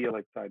a real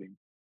exciting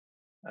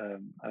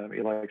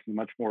election,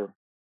 much more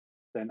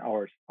than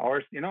ours.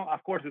 Ours,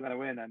 of course we're going to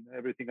win and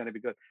everything's going to be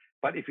good.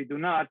 But if we do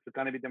not, it's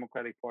going to be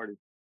Democratic parties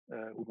who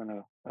are going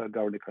to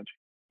govern the country.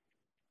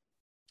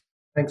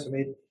 Thanks,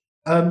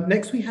 Omid.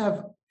 Next, we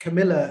have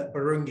Camilla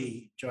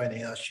Barungi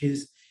joining us.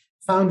 She's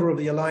founder of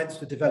the Alliance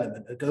for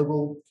Development, a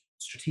global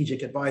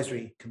strategic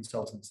advisory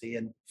consultancy,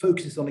 and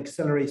focuses on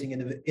accelerating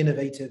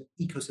innovative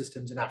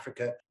ecosystems in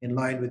Africa in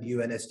line with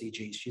UN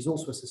SDGs. She's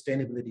also a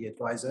sustainability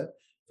advisor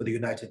for the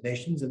United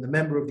Nations and the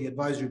member of the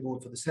advisory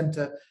board for the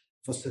Center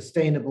for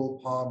Sustainable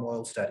Palm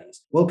Oil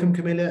Studies. Welcome,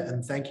 Camilla,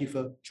 and thank you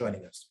for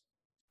joining us.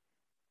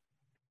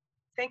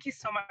 thank you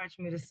so much,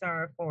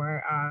 Mudassar, for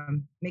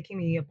making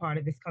me a part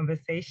of this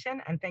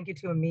conversation. And thank you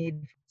to Omid.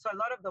 So a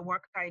lot of the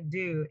work I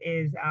do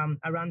is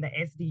around the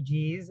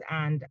SDGs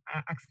and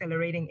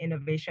accelerating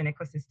innovation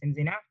ecosystems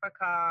in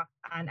Africa.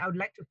 And I would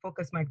like to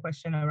focus my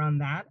question around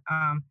that.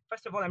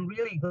 First of all, I'm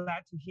really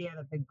glad to hear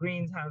that the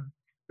Greens have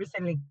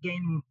recently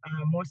gained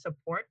more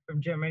support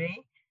from Germany,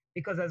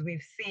 because as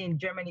we've seen,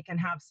 Germany can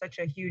have such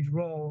a huge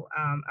role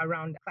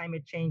around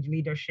climate change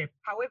leadership.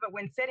 However,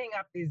 when setting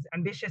up these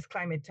ambitious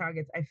climate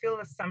targets, I feel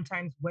that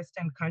sometimes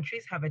Western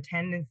countries have a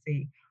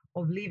tendency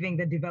of leaving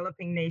the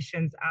developing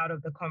nations out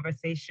of the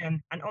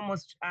conversation and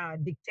almost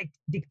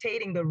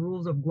dictating the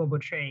rules of global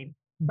trade.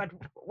 But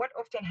what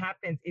often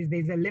happens is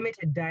there's a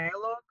limited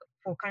dialogue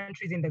for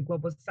countries in the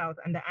global south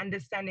and the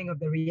understanding of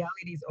the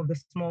realities of the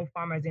small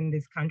farmers in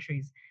these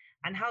countries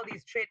and how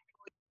these trade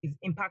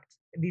impact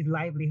these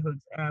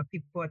livelihoods,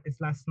 people at this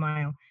last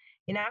mile.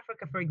 In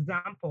Africa, for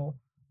example,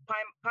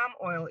 palm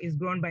oil is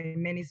grown by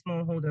many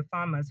smallholder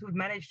farmers who've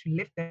managed to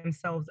lift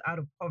themselves out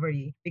of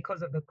poverty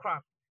because of the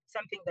crop,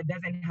 something that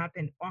doesn't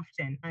happen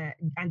often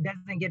and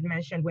doesn't get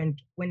mentioned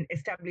when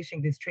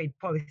establishing these trade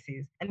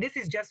policies. And this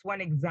is just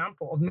one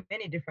example of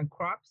many different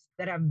crops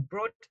that have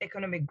brought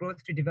economic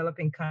growth to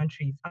developing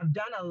countries. I've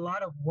done a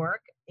lot of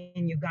work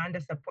in Uganda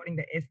supporting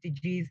the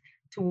SDGs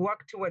to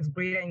work towards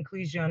greater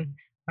inclusion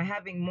by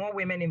having more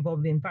women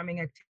involved in farming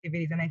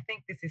activities. And I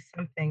think this is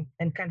something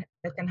that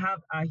can have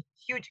a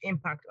huge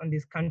impact on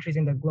these countries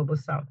in the global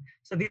south.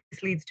 So this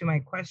leads to my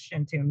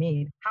question to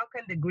Omid. How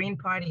can the Green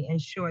Party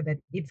ensure that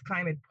its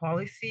climate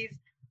policies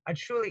are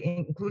truly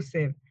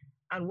inclusive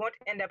and won't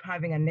end up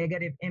having a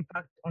negative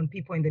impact on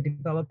people in the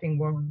developing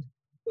world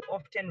who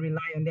often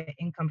rely on their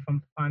income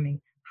from farming?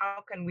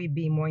 How can we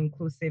be more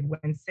inclusive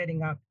when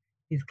setting up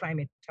these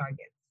climate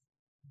targets?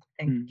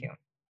 Thank you.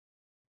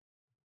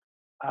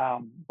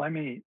 Let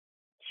me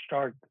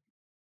start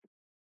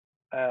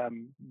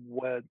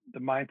with the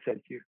mindset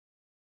here.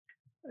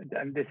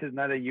 And this is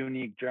not a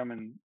unique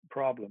German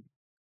problem,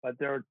 but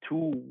there are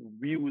two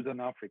views on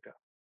Africa.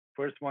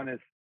 First one is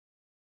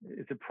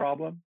it's a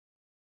problem.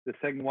 The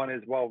second one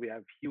is, well, we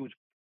have huge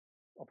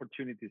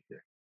opportunities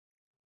there.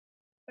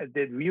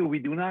 The view we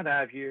do not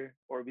have here,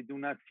 or we do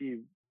not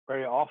see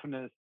very often,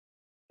 is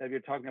that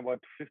we're talking about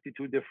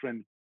 52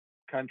 different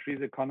countries,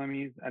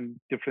 economies, and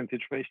different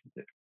situations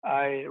there.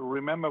 I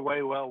remember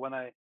very well when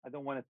I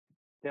don't want to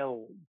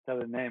tell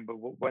the name, but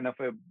one of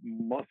the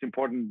most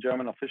important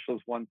German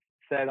officials once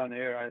said on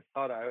air, I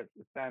thought I would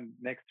stand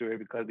next to her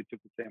because we took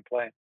the same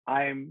plane.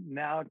 I'm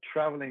now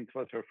traveling. It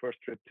was her first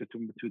trip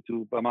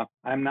to Bamako.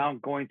 I'm now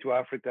going to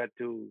Africa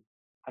to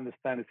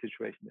understand the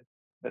situation there.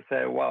 I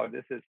say, wow,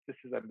 this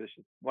is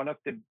ambitious. One of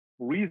the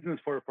reasons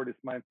for this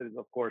mindset is,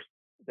 of course,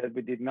 that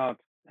we did not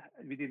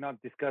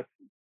discuss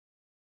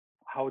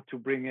how to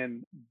bring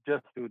in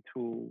just to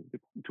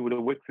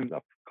the victims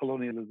of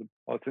colonialism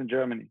also in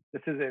Germany.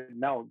 This is a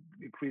now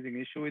increasing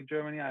issue in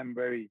Germany. I'm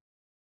very,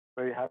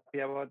 very happy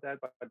about that.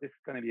 But this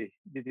is going to be,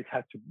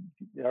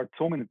 there are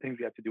so many things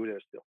we have to do there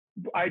still.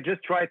 I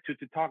just tried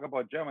to talk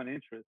about German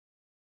interests.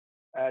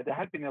 There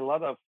had been a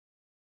lot of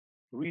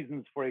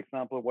reasons, for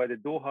example, why the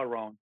Doha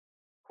round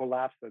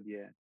collapsed at the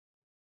end.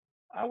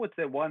 I would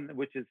say one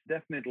which is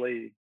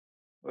definitely,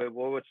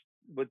 what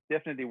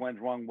definitely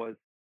went wrong was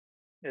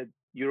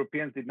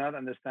Europeans did not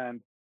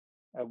understand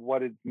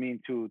what it means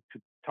to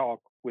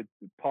talk with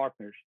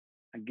partners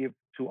and give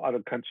to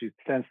other countries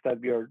the sense that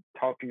we are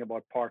talking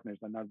about partners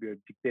and not we are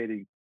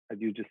dictating, as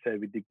you just said,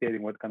 we're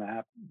dictating what's going to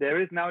happen.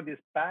 There is now this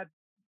bad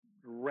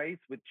race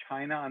with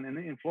China on an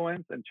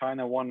influence, and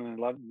China won in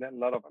a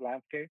lot of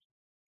landscapes.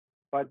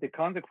 But the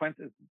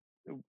consequences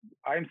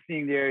I'm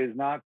seeing there is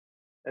not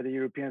that the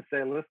Europeans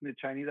say, listen, the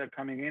Chinese are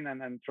coming in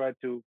and try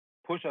to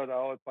push us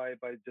out by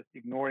just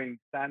ignoring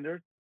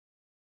standards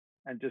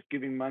and just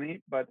giving money,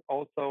 but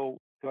also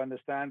to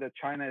understand that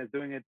China is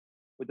doing it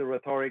with the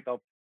rhetoric of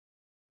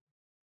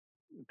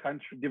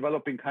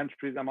developing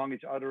countries among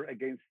each other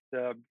against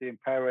the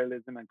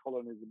imperialism and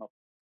colonialism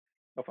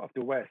of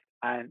the West.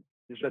 And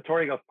this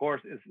rhetoric, of course,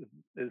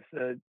 is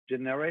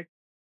generic,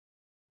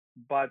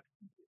 but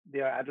they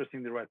are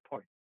addressing the right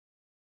point.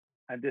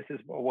 And this is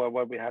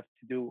what we have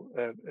to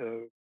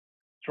do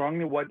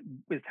strongly. What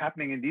is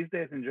happening in these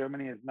days in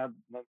Germany is not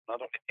only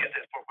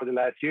for the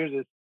last years,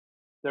 is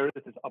there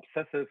is this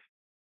obsessive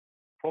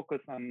focus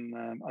on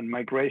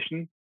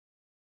migration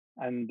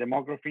and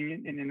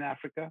demography in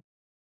Africa.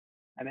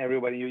 And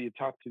everybody you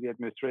talk to the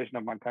administration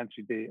of my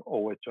country, they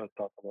always just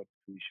talk about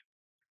the issue.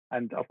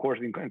 And of course,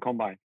 in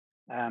combined,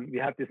 we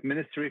have this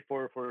ministry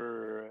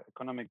for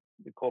economic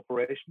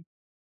cooperation.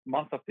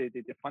 Most of the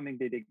funding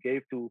they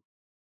gave to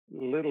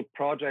little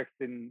projects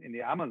in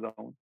the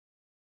Amazon,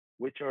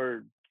 which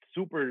are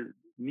super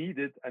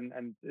needed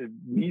and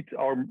need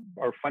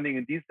our funding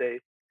in these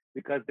days,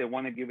 because they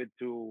want to give it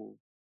to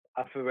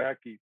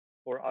Afewerki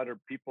or other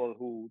people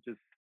who just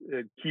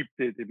keep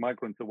the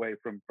migrants away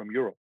from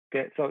Europe.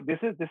 Okay, so this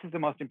is the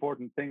most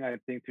important thing, I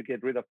think, to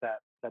get rid of that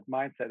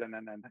mindset and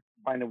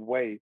find a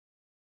way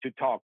to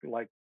talk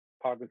like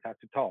partners have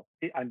to talk.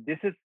 And this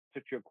is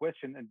to your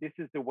question, and this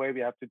is the way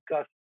we have to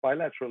discuss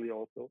bilaterally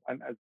also,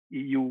 and as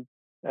EU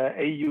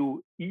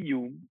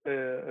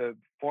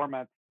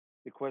format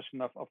the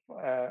question of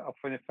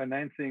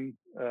financing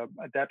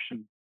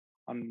adaptation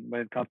on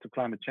when it comes to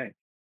climate change.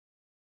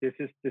 This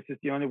is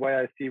the only way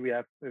I see we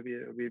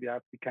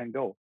can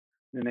go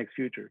in the next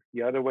future.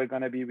 The other way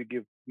gonna be we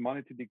give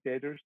money to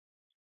dictators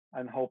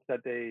and hope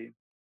that they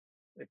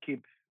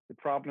keep the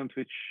problems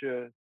which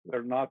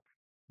are not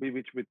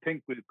which we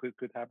think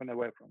could happen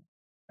away from.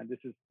 And this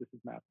is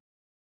math.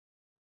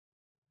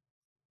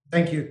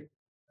 Thank you.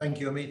 Thank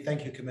you, Omid.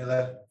 Thank you,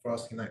 Camilla, for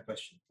asking that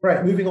question.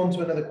 Right, moving on to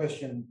another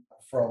question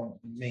from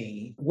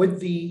me. With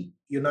the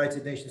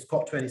United Nations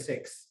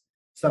COP26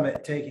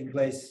 summit taking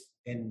place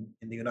in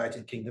the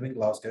United Kingdom in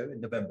Glasgow in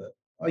November,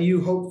 are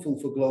you hopeful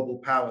for global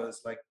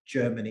powers like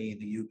Germany,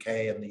 the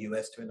UK, and the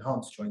US to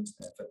enhance joint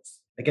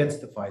efforts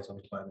against the fight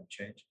on climate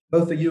change?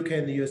 Both the UK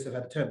and the US have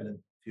had a turbulent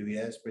few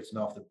years, Britain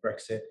after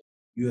Brexit,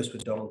 US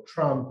with Donald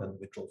Trump and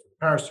withdrawal from the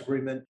Paris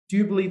Agreement. Do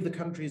you believe the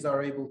countries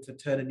are able to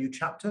turn a new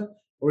chapter,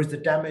 or is the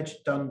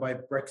damage done by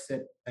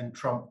Brexit and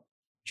Trump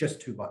just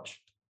too much?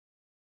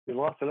 We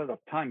lost a lot of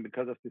time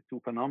because of these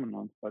two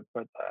phenomena, but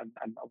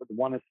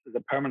one is a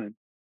permanent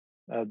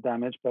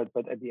damage. But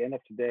at the end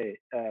of the day,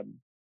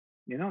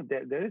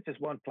 there is just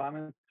one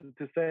planet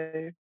to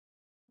save,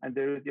 and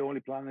there is the only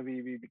planet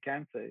we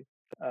can save.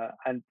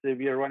 And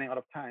we are running out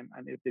of time.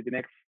 And if the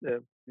next,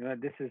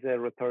 this is a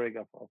rhetoric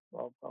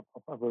of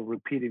a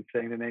repeating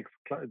saying the next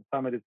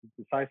summit is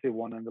the decisive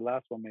one and the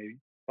last one maybe.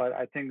 But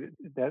I think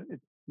that it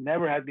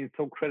never had been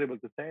so credible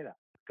to say that,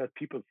 because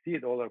people see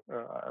it all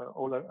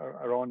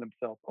around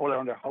themselves, all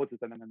around their houses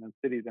and in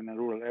cities and in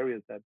rural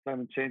areas, that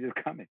climate change is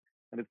coming,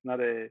 and it's not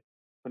a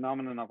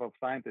phenomenon of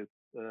scientists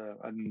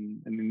in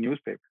the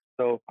newspaper.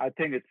 So I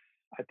think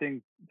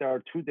there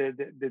are two.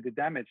 The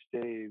damage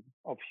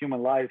of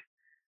human life,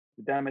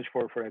 the damage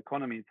for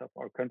economies of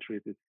our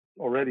countries is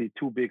already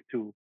too big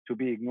to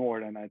be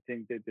ignored, and I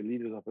think that the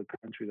leaders of the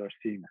countries are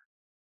seeing that.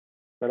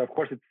 But of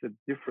course, it's a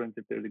difference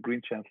if they're the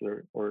Green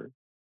Chancellor or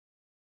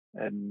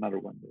another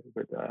one.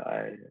 But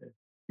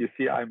you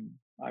see, I'm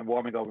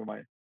warming up with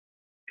my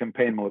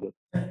campaign mode.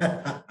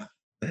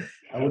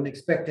 I wouldn't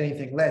expect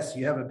anything less.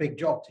 You have a big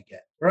job to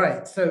get.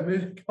 Right, so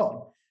moving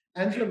on.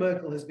 Angela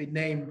Merkel has been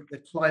named the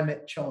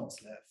climate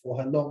chancellor for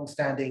her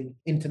long-standing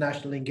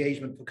international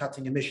engagement for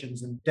cutting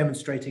emissions and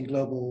demonstrating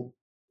global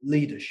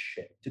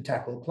leadership to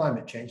tackle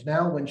climate change.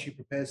 Now, when she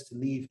prepares to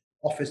leave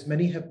office,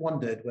 many have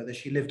wondered whether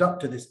she lived up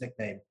to this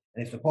nickname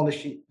and if the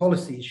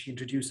policies she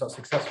introduced are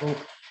successful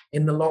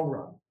in the long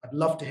run. I'd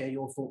love to hear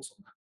your thoughts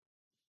on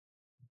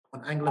that,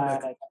 on Angela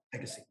Merkel's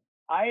legacy.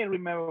 I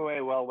remember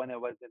very well when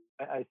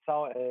I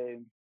saw a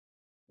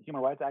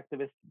human rights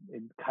activist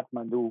in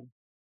Kathmandu,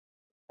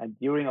 and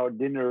during our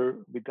dinner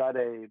we got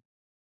a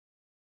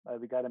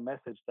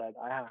message that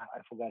I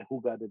forgot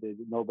who got the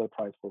Nobel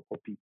Prize for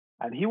peace,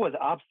 and he was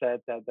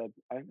upset that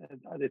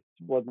it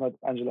was not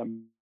Angela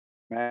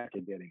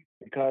Merkel getting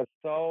it, because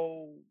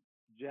so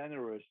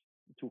generous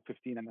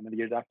 2015 and the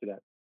years after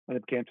that, when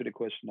it came to the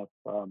question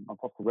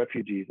of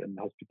refugees and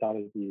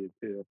hospitality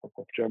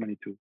of Germany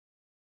to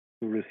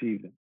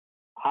receive them.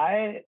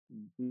 I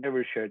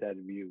never shared that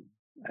view,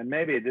 and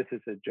maybe this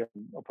is a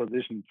German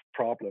opposition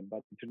problem,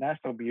 but the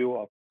international view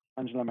of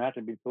Angela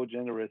Merkel being so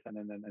generous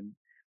and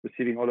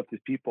receiving all of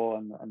these people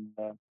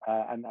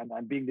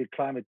and being the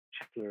climate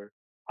chancellor,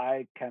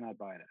 I cannot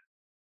buy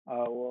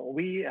that.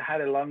 We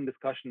had a long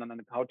discussion on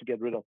how to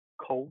get rid of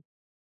coal,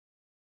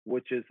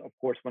 which is, of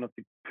course, one of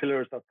the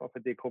pillars of a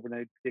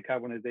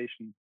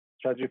decarbonization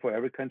strategy for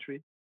every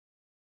country.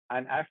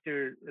 And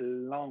after a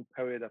long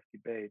period of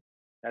debate,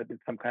 there's been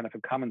some kind of a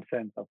common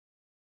sense of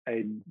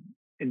an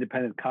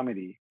independent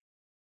committee,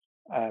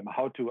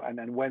 how to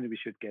and when we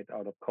should get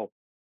out of coal,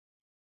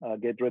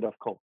 get rid of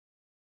coal.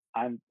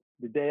 And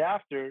the day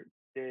after,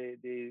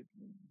 the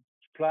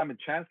climate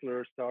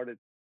chancellor started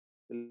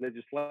the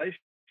legislation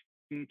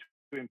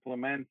to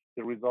implement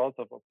the results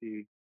of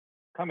the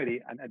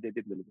committee, and they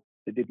did deliver.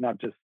 They did not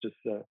just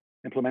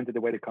implement it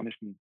the way the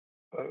Commission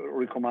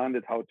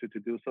recommended how to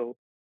do so.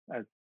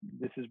 As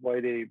this is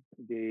why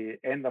the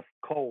end of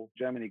coal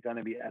Germany going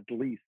to be at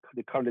least,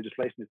 the current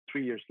legislation is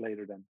 3 years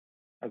later than,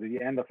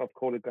 the end of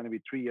coal is going to be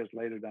 3 years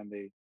later than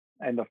the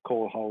end of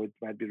coal, how it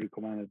might be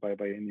recommended by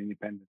an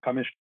independent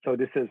commission. So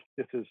this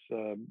is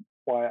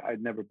why I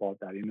never bought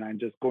that. I'm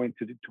just going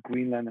to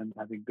Greenland and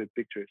having good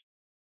pictures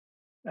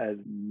as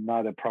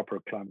not a proper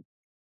climate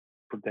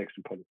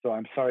protection policy. So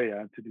I'm sorry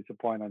to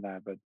disappoint on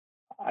that, but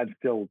I'm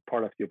still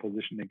part of the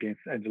opposition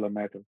against Angela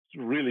Merkel.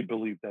 Really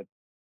believe that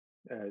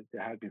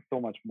there had been so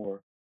much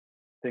more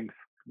things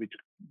which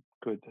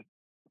could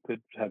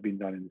have been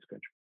done in this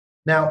country.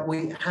 Now,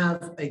 we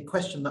have a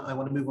question that I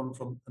want to move on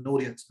from an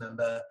audience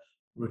member,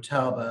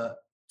 Rutaba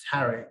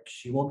Tariq.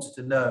 She wants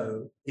to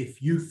know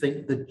if you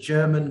think the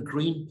German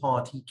Green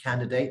Party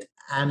candidate,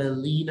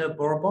 Annalena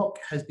Baerbock,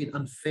 has been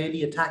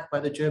unfairly attacked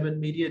by the German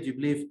media. Do you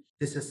believe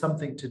this has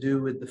something to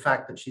do with the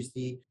fact that she's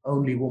the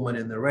only woman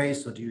in the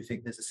race, or do you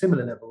think there's a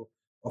similar level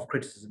of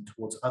criticism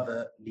towards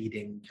other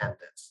leading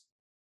candidates?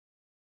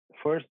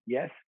 first,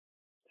 yes.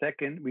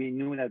 Second, we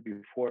knew that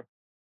before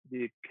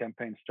the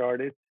campaign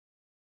started,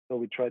 so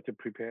we tried to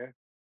prepare.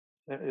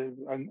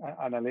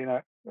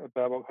 Annalena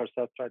Baerbock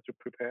herself tried to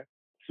prepare.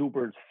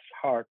 Super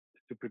hard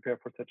to prepare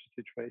for such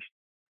a situation.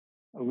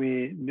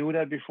 We knew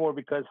that before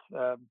because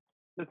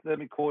just let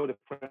me quote a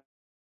friend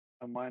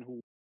of mine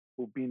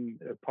who've been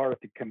a part of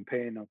the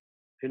campaign of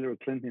Hillary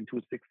Clinton in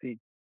 2016,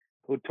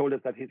 who told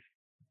us that it's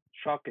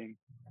shocking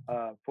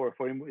for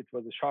him. It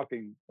was a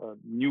shocking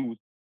news.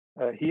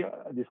 He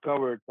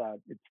discovered that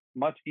it's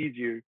much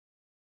easier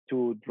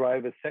to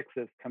drive a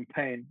sexist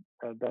campaign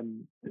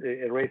than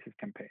a racist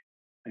campaign.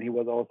 And he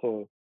was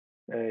also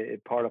a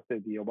part of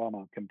the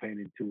Obama campaign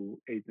in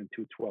 2008 and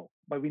 2012.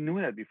 But we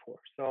knew that before.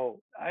 So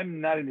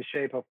I'm not in the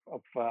shape of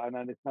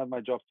and it's not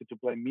my job to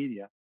blame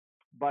media.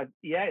 But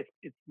yeah,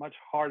 it's much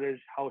harder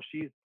how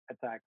she's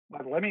attacked.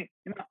 But let me,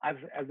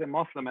 as a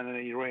Muslim and an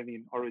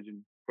Iranian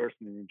origin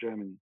person in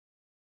Germany,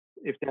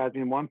 if there has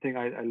been one thing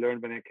I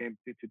learned when I came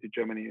to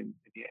Germany,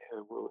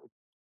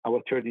 I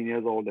was 13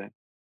 years old then,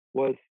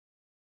 was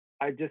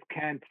I just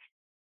can't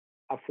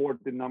afford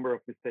the number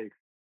of mistakes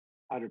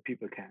other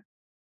people can.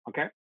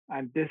 Okay,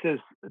 and this is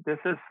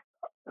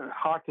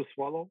hard to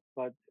swallow,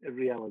 but a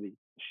reality.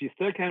 She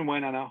still can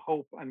win, and I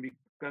hope, and we're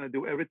gonna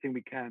do everything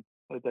we can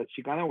that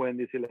she's gonna win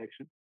this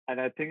election. And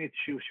I think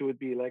she would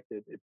be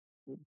elected. It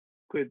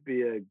could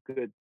be a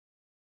good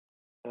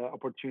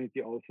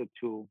opportunity also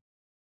to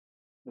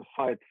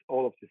fight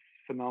all of these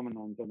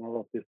phenomenons and all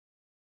of these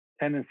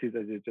tendencies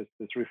that you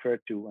just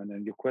referred to, and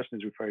then your question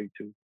is referring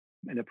to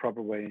in a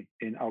proper way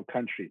in our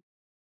country.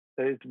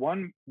 There is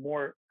one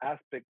more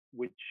aspect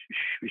which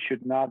we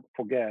should not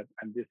forget,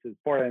 and this is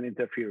foreign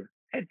interference.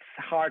 It's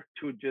hard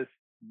to just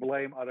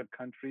blame other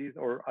countries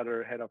or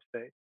other head of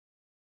state.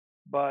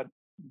 But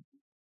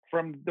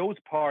from those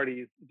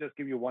parties, just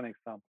give you one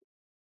example.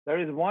 There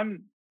is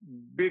one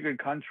bigger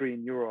country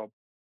in Europe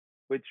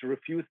which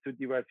refused to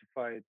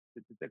diversify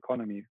its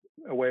economy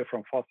away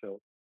from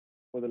fossils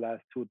for the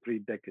last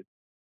 2-3 decades,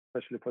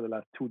 especially for the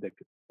last 2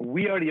 decades.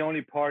 We are the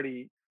only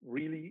party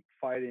really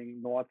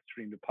fighting Nord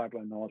Stream, the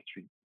pipeline Nord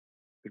Stream,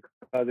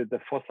 because it's the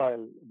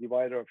fossil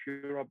divider of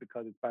Europe,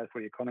 because it's bad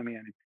for the economy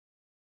and it's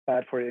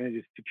bad for the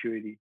energy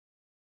security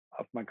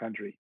of my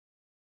country.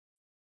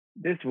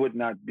 This would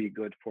not be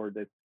good for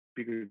the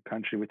bigger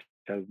country which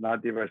has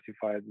not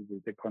diversified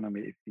its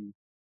economy if we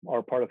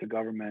are part of the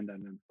government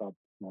and then stop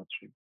Nord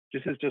Stream.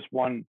 This is just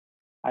one,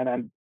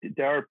 and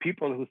there are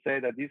people who say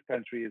that this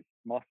country is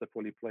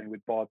masterfully playing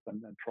with bots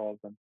and trolls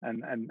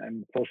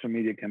and social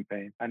media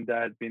campaign. And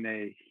there has been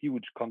a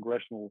huge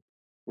congressional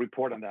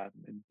report on that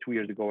 2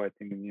 years ago, I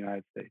think, in the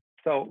United States.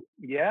 So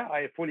yeah,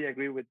 I fully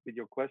agree with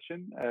your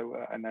question.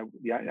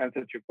 The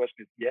answer to your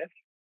question is yes,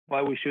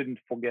 but we shouldn't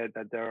forget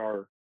that there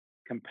are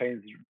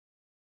campaigns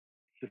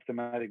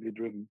systematically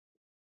driven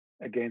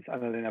against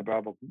Annalena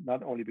Baerbock,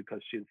 not only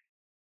because she's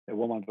a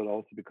woman, but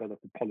also because of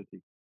the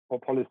policy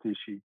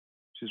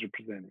she's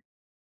representing.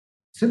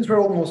 Since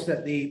we're almost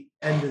at the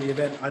end of the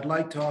event, I'd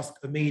like to ask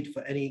Omid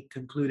for any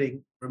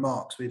concluding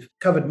remarks. We've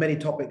covered many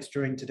topics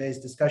during today's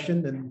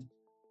discussion, and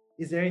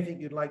is there anything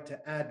you'd like to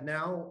add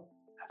now?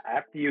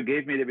 After you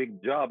gave me the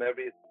big job,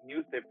 every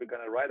newspaper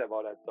going to write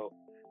about it. So,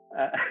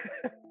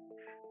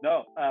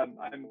 no,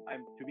 I'm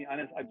to be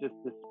honest, I'm just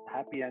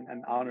happy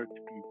and honored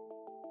to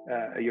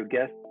be your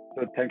guest.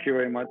 So thank you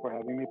very much for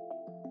having me.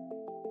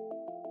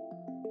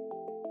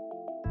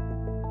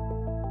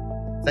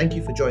 Thank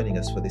you for joining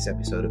us for this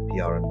episode of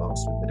PR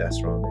Unmasked with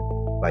Mudassir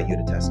Ahmed by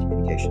Unitas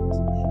Communications.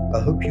 I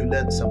hope you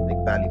learned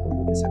something valuable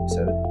with this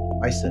episode.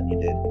 I certainly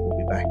did. We'll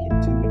be back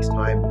in 2 weeks'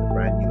 time with a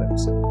brand new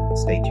episode.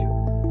 Stay tuned.